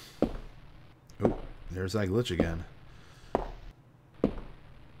 Oh, there's that glitch again.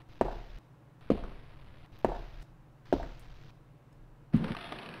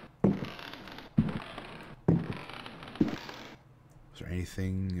 Is there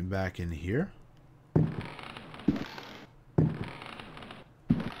anything back in here?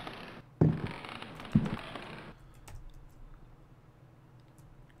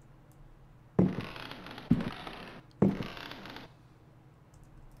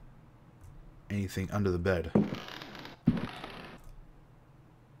 anything under the bed.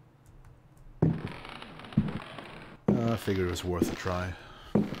 I figured it was worth a try.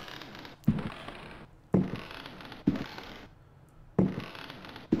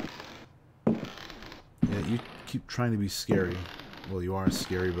 Yeah, you keep trying to be scary. Well, you are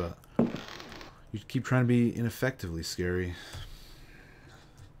scary, but you keep trying to be ineffectively scary.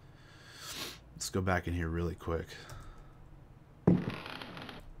 Let's go back in here really quick.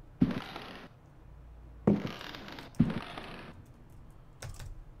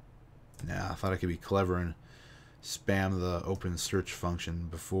 Nah, I thought I could be clever and spam the open search function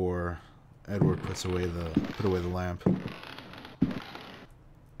before Edward put away the lamp.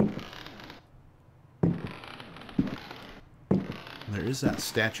 There is that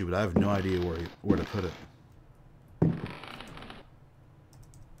statue, but I have no idea where to put it.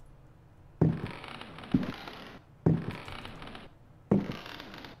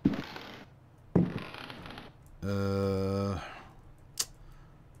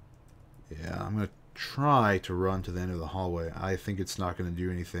 Yeah, I'm gonna try to run to the end of the hallway. I think it's not gonna do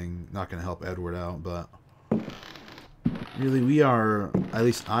anything, not gonna help Edward out, but really we are, at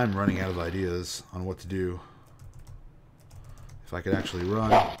least I'm running out of ideas on what to do. If I could actually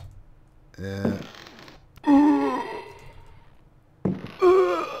run.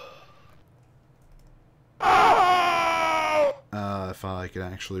 If I could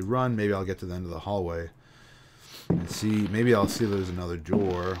actually run, maybe I'll get to the end of the hallway. And see, maybe I'll see there's another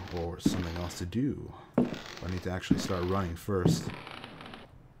door or something else to do. I need to actually start running first.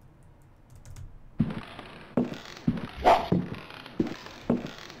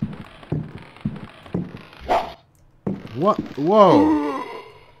 What? Whoa!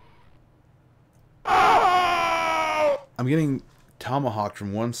 I'm getting tomahawked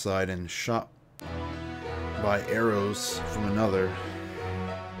from one side and shot by arrows from another.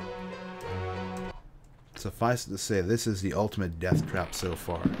 Suffice it to say, this is the ultimate death trap so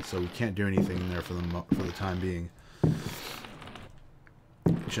far, so we can't do anything in there for the time being.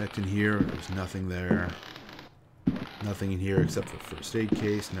 Checked in here, there's nothing there. Nothing in here except for first aid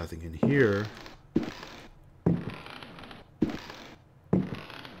case, nothing in here.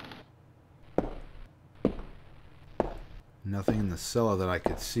 Nothing in the cellar that I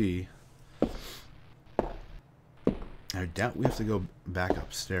could see. I doubt we have to go back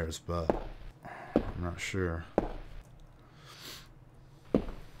upstairs, but I'm not sure. I'm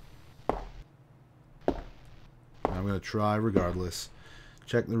going to try regardless.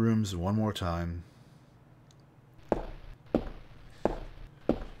 Check the rooms one more time.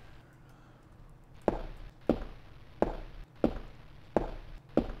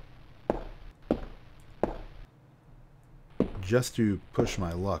 Just to push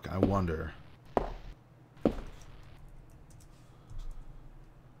my luck, I wonder.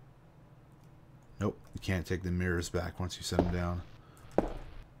 Nope, you can't take the mirrors back once you set them down.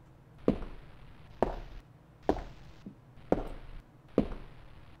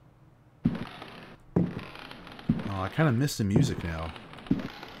 Oh, I kind of miss the music now.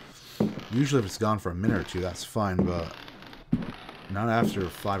 Usually if it's gone for a minute or two, that's fine, but not after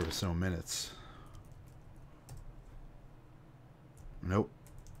 5 or so minutes. Nope.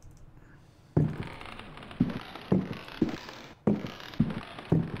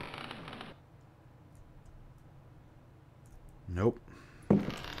 Nope.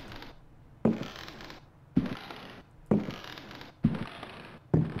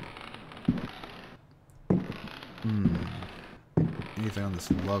 Anything on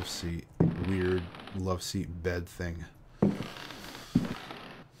this love seat? Weird love seat bed thing.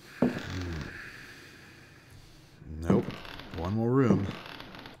 Nope. One more room.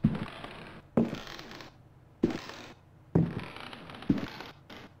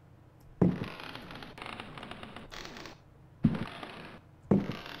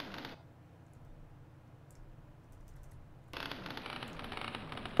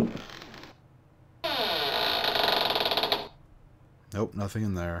 Nope, nothing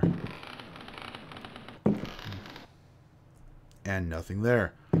in there. And nothing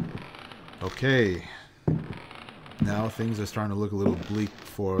there. Okay. Now things are starting to look a little bleak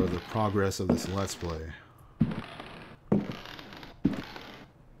for the progress of this Let's Play.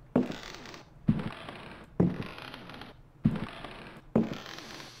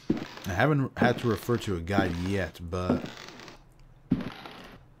 I haven't had to refer to a guide yet, but...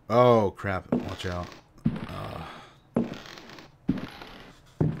 Oh, crap. Watch out.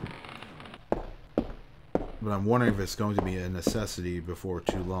 But I'm wondering if it's going to be a necessity before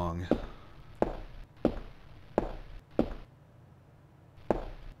too long.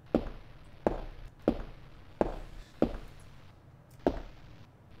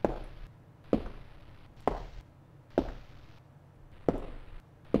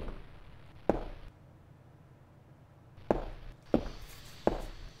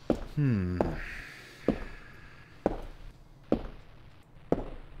 We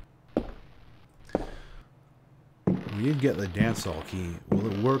did get the dance hall key.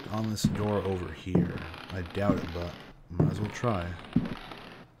 Will it work on this door over here? I doubt it, but might as well try.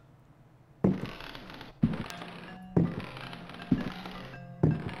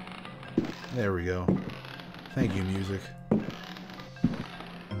 There we go. Thank you, music.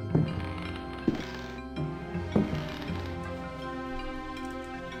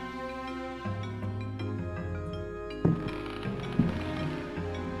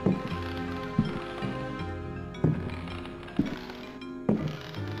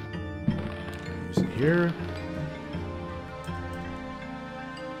 Use it here.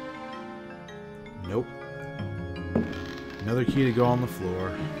 Nope. Another key to go on the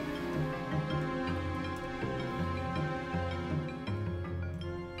floor.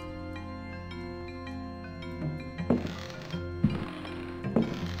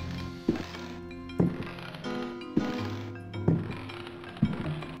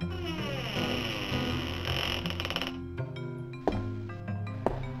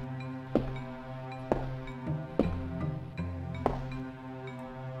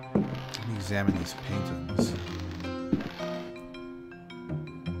 Examine these paintings.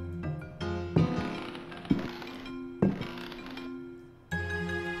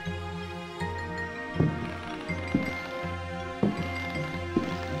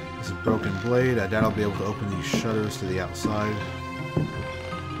 This is a broken blade. I doubt I'll be able to open these shutters to the outside. No,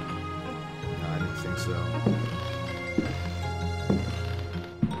 I didn't think so.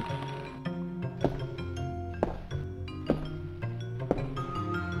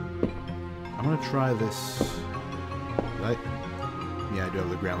 I'm gonna try this. Yeah, I do have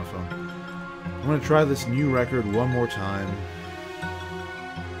the gramophone. I'm gonna try this new record one more time.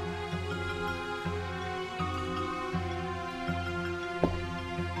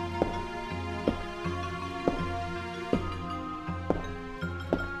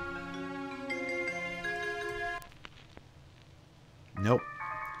 Nope.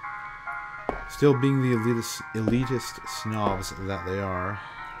 Still being the elitist snobs that they are.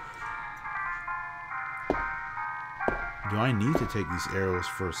 Do I need to take these arrows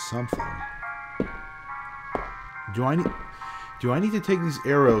for something? Do I need to take these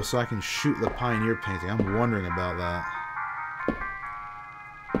arrows so I can shoot the pioneer painting? I'm wondering about that.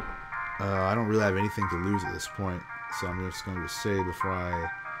 I don't really have anything to lose at this point, so I'm just going to save before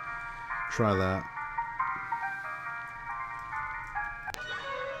I try that.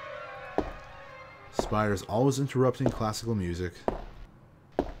 Spiders always interrupting classical music.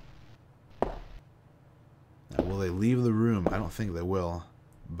 Now, will they leave the room? I don't think they will,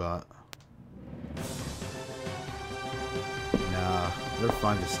 but... Nah, they're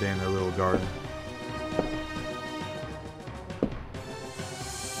fine to stay in their little garden.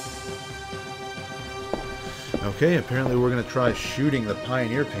 Okay, apparently we're going to try shooting the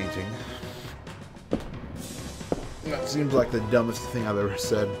pioneer painting. That seems like the dumbest thing I've ever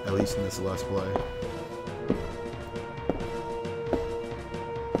said, at least in this Let's Play.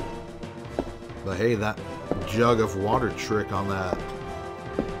 But hey, that jug of water trick on that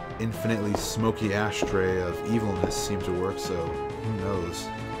infinitely smoky ashtray of evilness seemed to work, so who knows?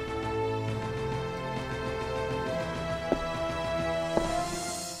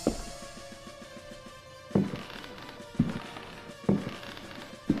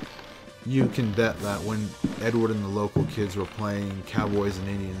 You can bet that when Edward and the local kids were playing Cowboys and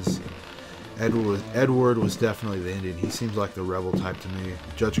Indians, Edward was definitely the Indian. He seems like the rebel type to me,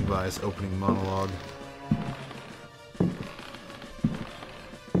 judging by his opening monologue.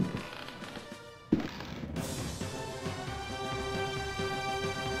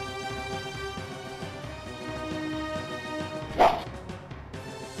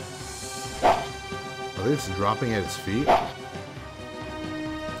 Are they just dropping at his feet?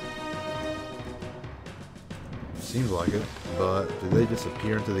 Seems like it, but did they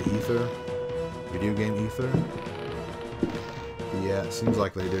disappear into the ether? Video game ether? Yeah, it seems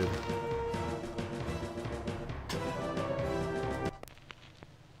like they did.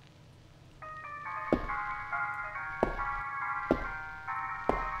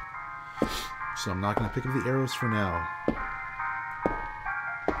 So I'm not going to pick up the arrows for now.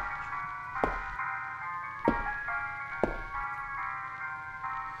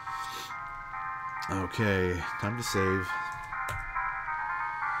 Okay, time to save.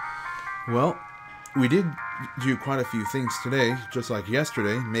 Well, we did do quite a few things today, just like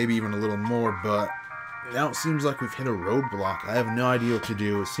yesterday, maybe even a little more, but now it seems like we've hit a roadblock. I have no idea what to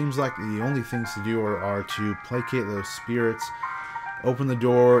do. It seems like the only things to do are to placate those spirits, open the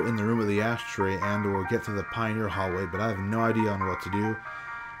door in the room with the ashtray, and or get to the Pioneer hallway, but I have no idea on what to do.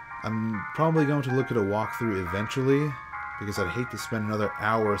 I'm probably going to look at a walkthrough eventually, because I'd hate to spend another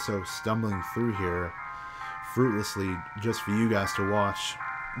hour or so stumbling through here fruitlessly just for you guys to watch.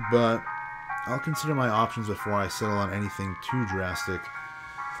 But I'll consider my options before I settle on anything too drastic.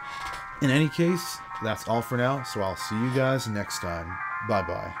 In any case, that's all for now, so I'll see you guys next time.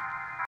 Bye-bye.